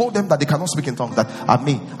that they've told them that they cannot speak in tongues. That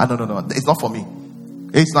me. No. It's not for me.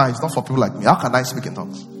 It's not for people like me. How can I speak in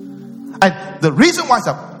tongues? And the reason why is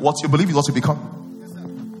that what you believe is what you become.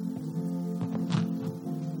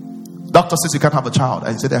 Doctor says you can't have a child.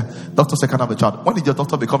 And you say there, doctor says you can't have a child. When did your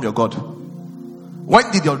doctor become your God?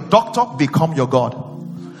 When did your doctor become your God?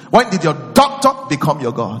 When did your doctor become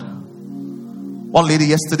your God? One lady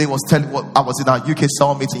yesterday was telling, I was in our UK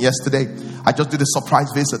summer meeting yesterday. I just did a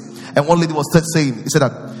surprise visit. And one lady was saying, he said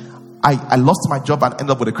that I lost my job and ended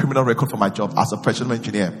up with a criminal record for my job as a professional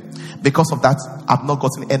engineer. Because of that, I've not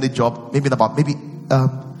gotten any job. Maybe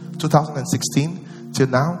 2016 till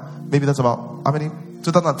now. Maybe that's about, how many?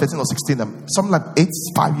 2013 or 16. Something like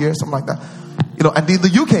 5 years, something like that. You know, and in the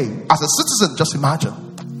UK, as a citizen, just imagine.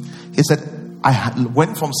 He said, I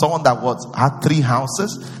went from someone that had 3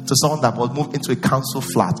 houses to someone that was moved into a council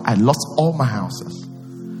flat. I lost all my houses.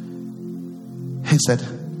 He said,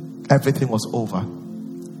 everything was over.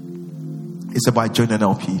 He said, but I joined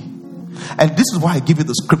NLP. And this is why I give you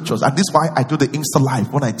the scriptures. And this is why I do the Insta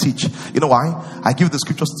Live when I teach. You know why? I give the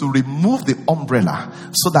scriptures to remove the umbrella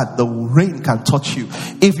so that the rain can touch you.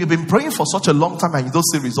 If you've been praying for such a long time and you don't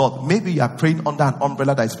see result, maybe you are praying under an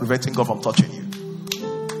umbrella that is preventing God from touching you.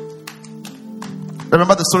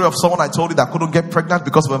 Remember the story of someone I told you that couldn't get pregnant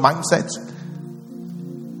because of a mindset?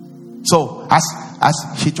 So as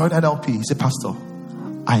he joined NLP, he said, Pastor,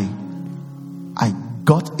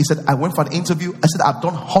 he said, I went for an interview. I said, I've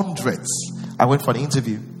done hundreds. I went for an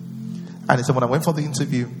interview. And he said, when I went for the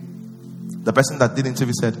interview, the person that did the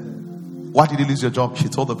interview said, why did you lose your job? He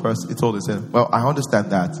told he said, well, I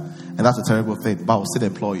understand that. And that's a terrible thing, but I will still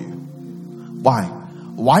employ you. Why?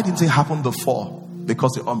 Why didn't it happen before?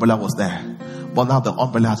 Because the umbrella was there. But now the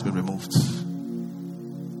umbrella has been removed.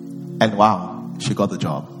 And wow, she got the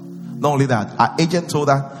job. Not only that, our agent told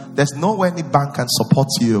her, there's no way any bank can support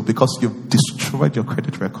you because you've destroyed your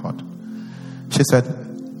credit record. She said,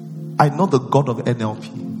 I know the God of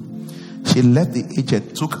NLP. She left the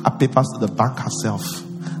agent, took her papers to the bank herself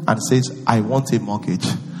and says, I want a mortgage.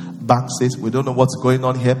 Bank says, we don't know what's going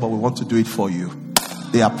on here, but we want to do it for you.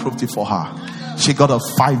 They approved it for her. She got a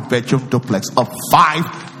 5-bedroom duplex. A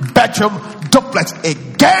 5-bedroom duplex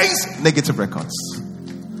against negative records.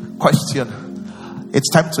 Question. It's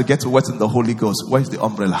time to get to what's in the Holy Ghost. Where's the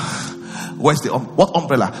umbrella? What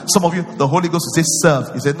umbrella? Some of you, the Holy Ghost will say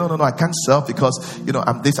serve. You say, no, I can't serve because,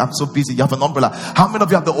 I'm so busy. You have an umbrella. How many of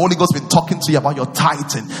you have the Holy Ghost been talking to you about your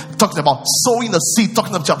tithing, talking about sowing a seed,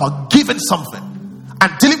 talking about giving something,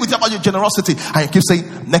 and dealing with you about your generosity? And you keep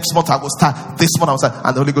saying, next month I will start, this month I will start.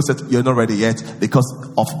 And the Holy Ghost said, you're not ready yet because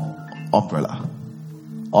of umbrella.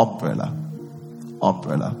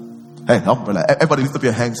 Hey, umbrella. Everybody lift up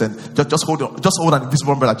your hands and just hold an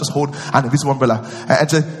invisible umbrella. Just hold an invisible umbrella. And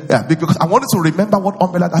say, yeah, because I want you to remember what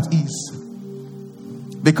umbrella that is.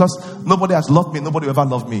 Because nobody has loved me, nobody will ever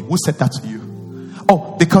loved me. Who said that to you?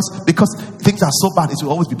 Oh, because things are so bad, it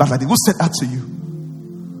will always be bad like that. Who said that to you?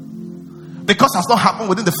 Because that's not happened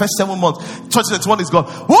within the first 7 months. 2021 is gone.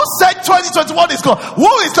 Who said 2021 is gone? Who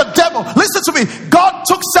is the devil? Listen to me. God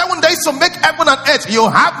took 7 days to make heaven and earth. You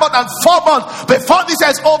have more than 4 months before this year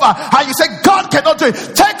is over. And you say, God cannot do it.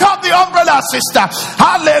 Take out the umbrella, sister.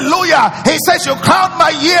 Hallelujah. He says, you crown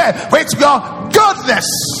my year with your goodness.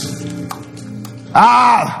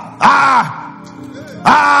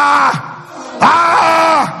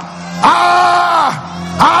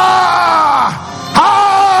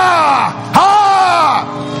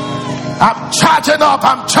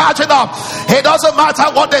 I'm charging up. It doesn't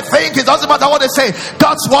matter what they think. It doesn't matter what they say.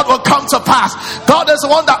 God's word will come to pass. God is the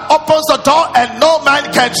one that opens the door and no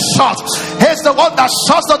man can shut. He's the one that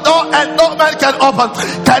shuts the door and no man can open.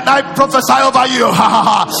 Can I prophesy over you?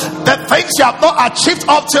 The things you have not achieved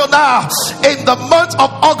up till now, in the month of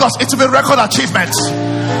August, it will be record achievements.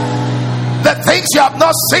 The things you have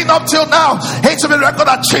not seen up till now, it will be record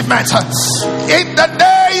achievement. In the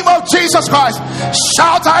name of Jesus Christ,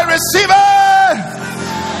 shout, I receive it.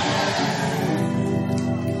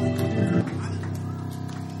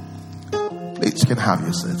 Please can have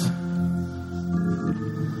your seat.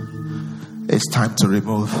 It's time to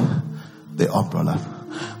remove the umbrella.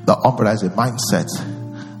 The umbrella is a mindset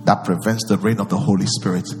that prevents the rain of the Holy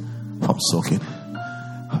Spirit from soaking.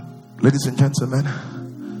 Ladies and gentlemen,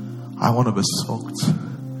 I want to be soaked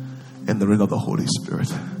in the rain of the Holy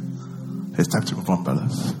Spirit. It's time to remove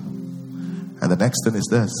umbrellas. And the next thing is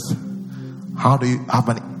this. How do you have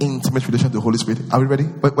an intimate relation with the Holy Spirit? Are we ready?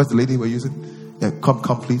 Where's the lady we're using? Yeah, come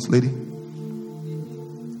please, lady.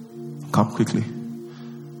 Come quickly.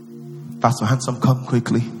 Pastor Handsome, come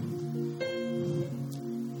quickly.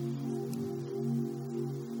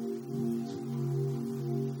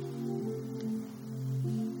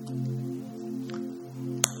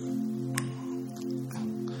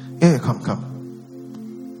 Yeah, come.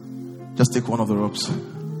 Just take one of the ropes.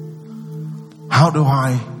 How do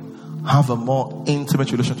I have a more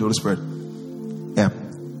intimate relation to the Holy Spirit? Yeah,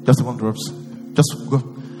 just take one of the ropes. Just go.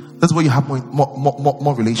 That's where you have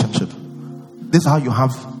more relationship. This is how you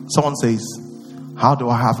have. Someone says, how do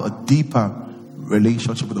I have a deeper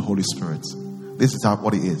relationship with the Holy Spirit? This is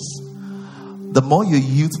what it is. The more you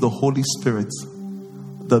yield to the Holy Spirit,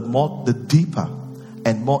 the deeper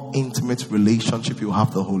and more intimate relationship you have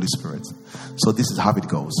with the Holy Spirit. So this is how it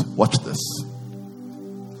goes. Watch this.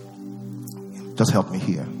 Just help me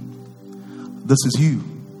here. This is you.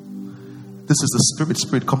 This is the Spirit.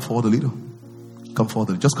 Spirit, come forward a little. Come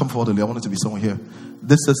forward. Just come forward a little. I want it to be someone here.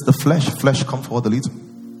 This is the flesh. Flesh, come forward a little.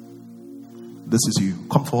 This is you.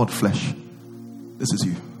 Come forward, flesh. This is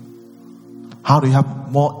you. How do you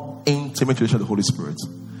have more intimate relation with the Holy Spirit?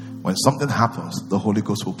 When something happens, the Holy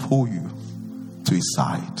Ghost will pull you to his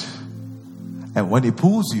side. And when he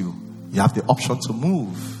pulls you, you have the option to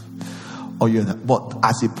move. But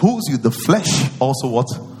as he pulls you, the flesh also what?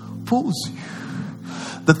 Pulls you.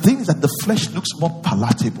 The thing is that the flesh looks more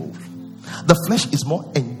palatable. The flesh is more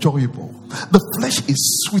enjoyable. The flesh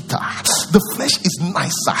is sweeter. The flesh is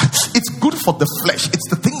nicer. It's good for the flesh. It's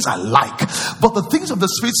the things I like. But the things of the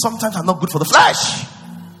Spirit sometimes are not good for the flesh.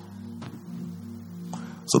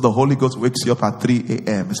 So the Holy Ghost wakes you up at 3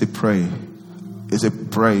 a.m. He says, pray. He says,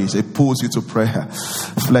 pray. He says, pulls you to prayer.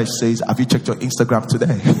 Flesh says, have you checked your Instagram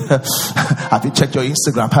today? Have you checked your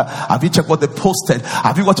Instagram? Have you checked what they posted?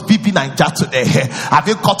 Have you watched BB Ninja today? Have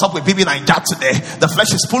you caught up with BB Ninja today? The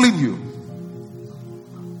flesh is pulling you.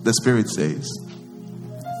 The Spirit says,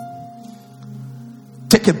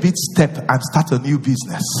 take a big step and start a new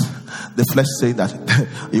business. The flesh saying that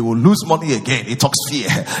you will lose money again. It talks fear.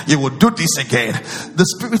 You will do this again. The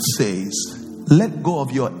Spirit says, let go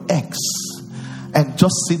of your ex and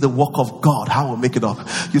just see the work of God. How will make it up?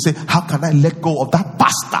 You say, how can I let go of that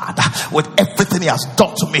bastard with everything he has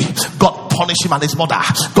done to me? God punish him and his mother.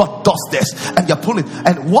 God does this. And you're pulling.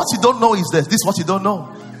 And what you don't know is this. This is what you don't know.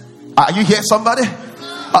 Are you here, somebody?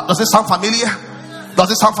 Does it sound familiar? Does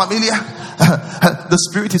it sound familiar? The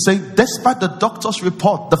Spirit is saying, despite the doctor's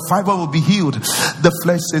report, the fiber will be healed. The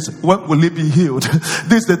flesh says, when will it be healed?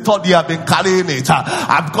 This is the third year I've been carrying it.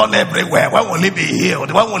 I've gone everywhere. When will it be healed?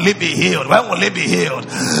 When will it be healed? When will it be healed?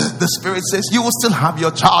 The Spirit says, you will still have your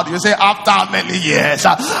child. You say, after many years.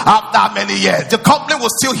 After many years. The company will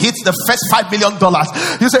still hit the first $5 million.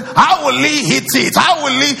 You say, how will he hit it? How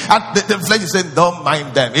will he? And the flesh is saying, don't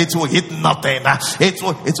mind them. It will hit nothing. It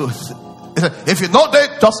will. If you know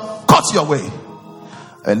that, just cut your way.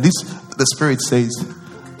 And this, the Spirit says,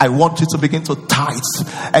 I want you to begin to tithe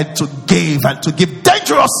and to give dangerously.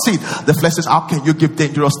 dangerous seed. The flesh says, how can you give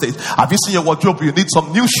dangerous things? Have you seen your wardrobe? You need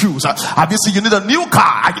some new shoes. Have you seen you need a new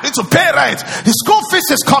car? You need to pay rent. The school fees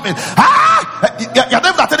is coming. You're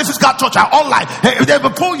never attending physical church. You're online. They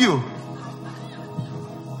will pull you.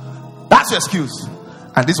 That's your excuse.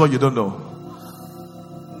 And this is what you don't know.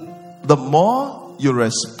 The more you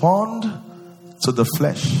respond to the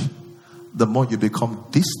flesh, the more you become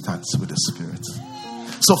distant with the Spirit.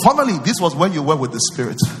 So formerly, this was where you were with the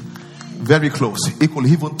Spirit. Very close. It could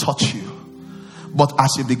even touch you. But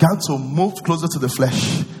as you began to move closer to the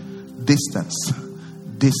flesh, distance,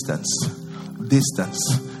 distance,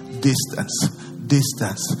 distance, distance,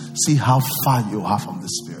 distance. See how far you are from the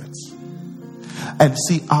Spirit. And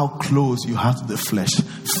see how close you are to the flesh.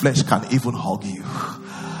 Flesh can even hug you.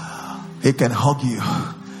 It can hug you.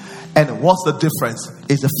 And what's the difference?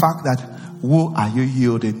 Is the fact that who are you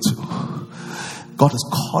yielding to? God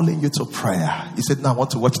is calling you to prayer. He said, now I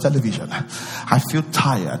want to watch television. I feel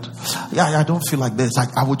tired. I don't feel like this.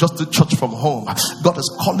 I will just do church from home. God is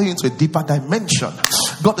calling you to a deeper dimension.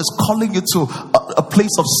 God is calling you to a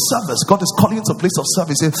place of service. God is calling you to a place of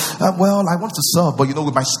service. He said, well, I want to serve, but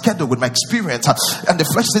with my schedule, with my experience. And the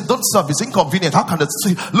flesh said, don't serve. It's inconvenient. How can it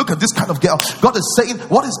say, look at this kind of girl? God is saying,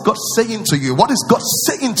 what is God saying to you? What is God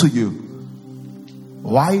saying to you?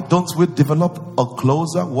 Why don't we develop a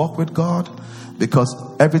closer walk with God? Because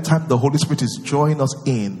every time the Holy Spirit is drawing us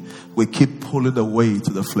in, we keep pulling away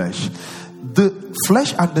to the flesh. The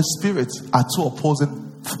flesh and the Spirit are two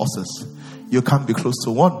opposing forces. You can't be close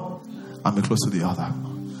to one and be close to the other.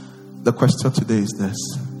 The question today is this.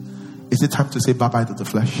 Is it time to say bye-bye to the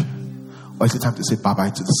flesh? Or is it time to say bye-bye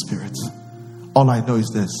to the Spirit? All I know is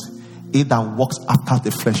this. He that walks after the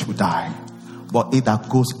flesh will die. But he that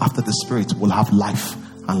goes after the Spirit will have life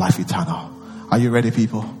and life eternal. Are you ready,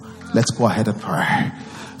 people? Let's go ahead and pray.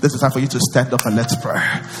 This is time for you to stand up and let's pray.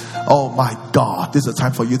 Oh my God, this is a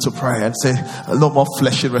time for you to pray and say, no more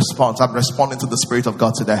fleshy response. I'm responding to the Spirit of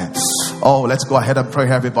God today. Oh, let's go ahead and pray,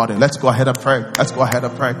 everybody. Let's go ahead and pray. Let's go ahead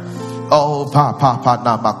and pray. Oh,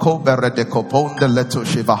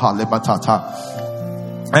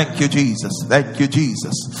 thank you, Jesus. Thank you,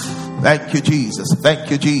 Jesus. Thank you, Jesus. Thank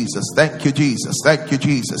you, Jesus. Thank you, Jesus. Thank you,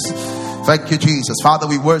 Jesus. Thank you, Jesus. Father,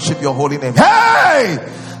 we worship your holy name. Hey!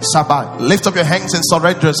 Sabbath. Lift up your hands and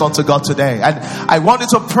surrender unto God today. And I want you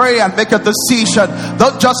to pray and make a decision.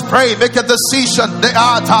 Don't just pray, make a decision.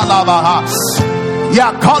 You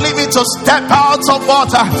are calling me to step out of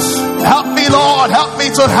water. Help me, Lord. Help me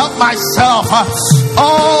to help myself.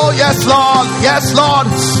 Oh, yes, Lord. Yes, Lord.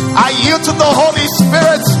 I yield to the Holy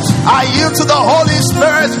Spirit. I yield to the Holy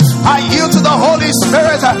Spirit. I yield to the Holy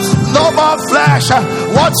Spirit. No more flesh.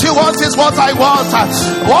 What you want is what I want.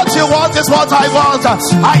 What you want is what I want.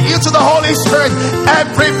 I yield to the Holy Spirit.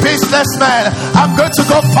 Every businessman, I'm going to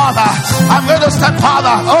go farther. I'm going to step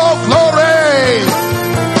farther. Oh, glory.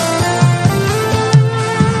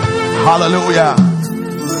 Hallelujah.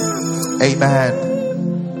 Amen.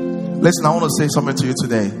 Listen, I want to say something to you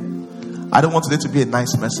today. I don't want today to be a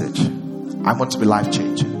nice message. I want to be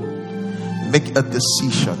life-changing. Make a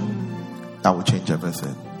decision that will change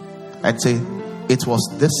everything. And say, it was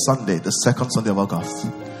this Sunday, the second Sunday of August,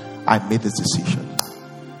 I made this decision.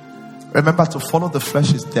 Remember, to follow the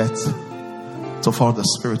flesh is death. To follow the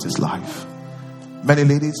Spirit is life. Many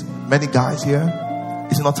ladies, many guys here,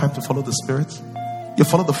 is it not time to follow the Spirit? You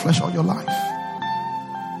follow the flesh all your life.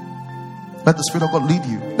 Let the Spirit of God lead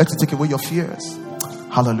you. Let it take away your fears.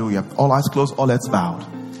 Hallelujah. All eyes closed, all heads bowed.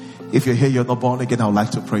 If you're here, you're not born again, I would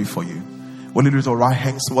like to pray for you. Will you raise your right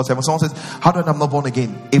hands towards heaven? Someone says, how do I know I'm not born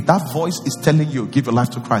again? If that voice is telling you, give your life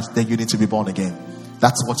to Christ, then you need to be born again.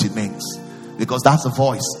 That's what it means. Because that's the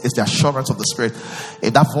voice. It's the assurance of the Spirit.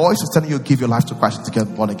 If that voice is telling you, give your life to Christ to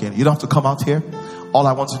get born again, you don't have to come out here. All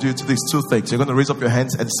I want to do today is two things. You're going to raise up your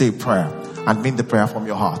hands and say prayer and mean the prayer from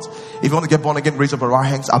your heart. If you want to get born again, raise up your right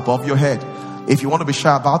hands above your head. If you want to be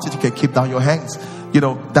shy about it, you can keep down your hands.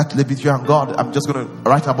 That little bit you and God. I'm just going to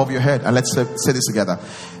right above your head and let's say this together.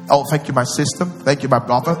 Oh, thank you, my sister. Thank you, my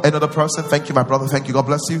brother. Another person. Thank you, my brother. Thank you. God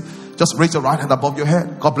bless you. Just raise your right hand above your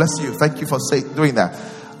head. God bless you. Thank you for doing that.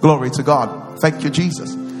 Glory to God. Thank you,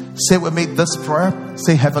 Jesus. Say with me this prayer.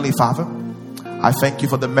 Say, Heavenly Father, I thank you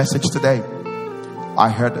for the message today. I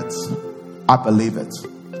heard it. I believe it.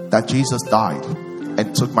 That Jesus died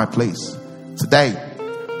and took my place. Today,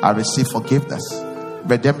 I receive forgiveness,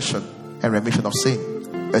 redemption, and remission of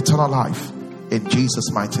sin. Eternal life. In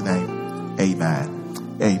Jesus' mighty name.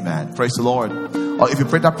 Amen. Amen. Praise the Lord. Or if you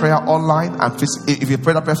pray that prayer online, and if you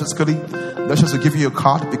pray that prayer physically, let's just give you a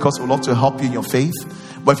card because we'd love to help you in your faith.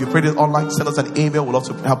 But if you prayed it online, send us an email. We'd love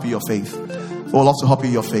to help you in your faith. We'd love to help you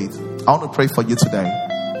in your faith. I want to pray for you today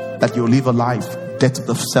that you'll live a life death to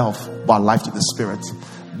the self, but life to the Spirit.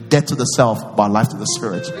 Death to the self, but life to the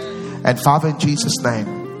Spirit. And Father, in Jesus'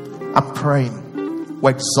 name, I'm praying.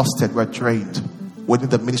 We're exhausted, we're drained. We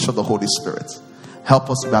need the ministry of the Holy Spirit.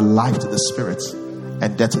 Help us to be alive to the Spirit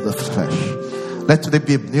and death to the flesh. Let today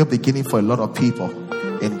be a new beginning for a lot of people.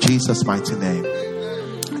 In Jesus' mighty name.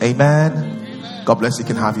 Amen. God bless you.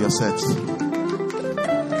 You can have your seats.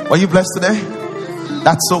 Were you blessed today?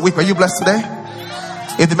 That's so weak. Were you blessed today?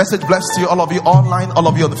 If the message blessed you, all of you online, all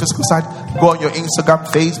of you on the physical side, go on your Instagram,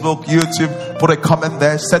 Facebook, YouTube, put a comment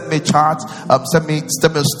there, send me a chat, send me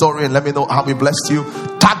a story and let me know how we blessed you.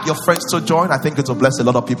 Tag your friends to join. I think it will bless a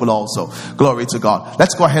lot of people also. Glory to God.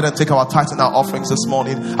 Let's go ahead and take our tithe and our offerings this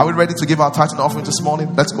morning. Are we ready to give our tithe and offering this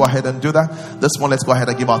morning? Let's go ahead and do that. This morning, let's go ahead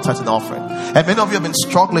and give our tithe and offering. And many of you have been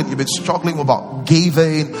struggling. You've been struggling about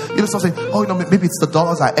giving. You know, something, maybe it's the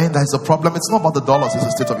dollars I earn that is the problem. It's not about the dollars. It's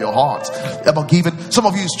the state of your heart. It's about giving. Some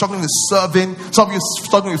of you are struggling with serving. Some of you are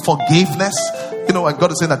struggling with forgiveness. You know, and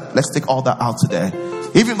God is saying that let's take all that out today.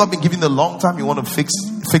 If you've not been giving a long time, you want to fix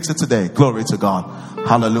it today. Glory to God.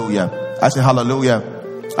 Hallelujah. I say hallelujah.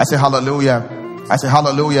 I say hallelujah. I say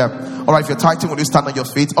hallelujah. All right, if you're tithing, will you stand on your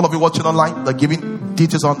feet? All of you watching online, the giving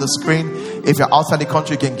details on the screen. If you're outside the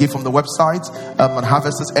country, you can give from the website on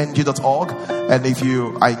harvestersng.org. And if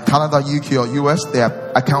you are in Canada, UK or US, there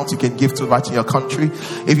are accounts you can give to right in your country.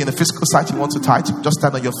 If you're in the physical site, you want to tithe, just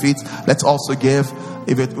stand on your feet. Let's also give.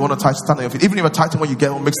 If you want to tithe, stand on your feet. Even if you're tithing when you get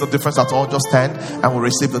home, makes no difference at all. Just stand and we'll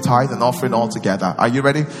receive the tithe and offering all together. Are you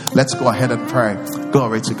ready? Let's go ahead and pray.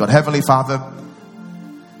 Glory to God. Heavenly Father,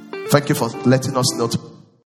 thank you for letting us know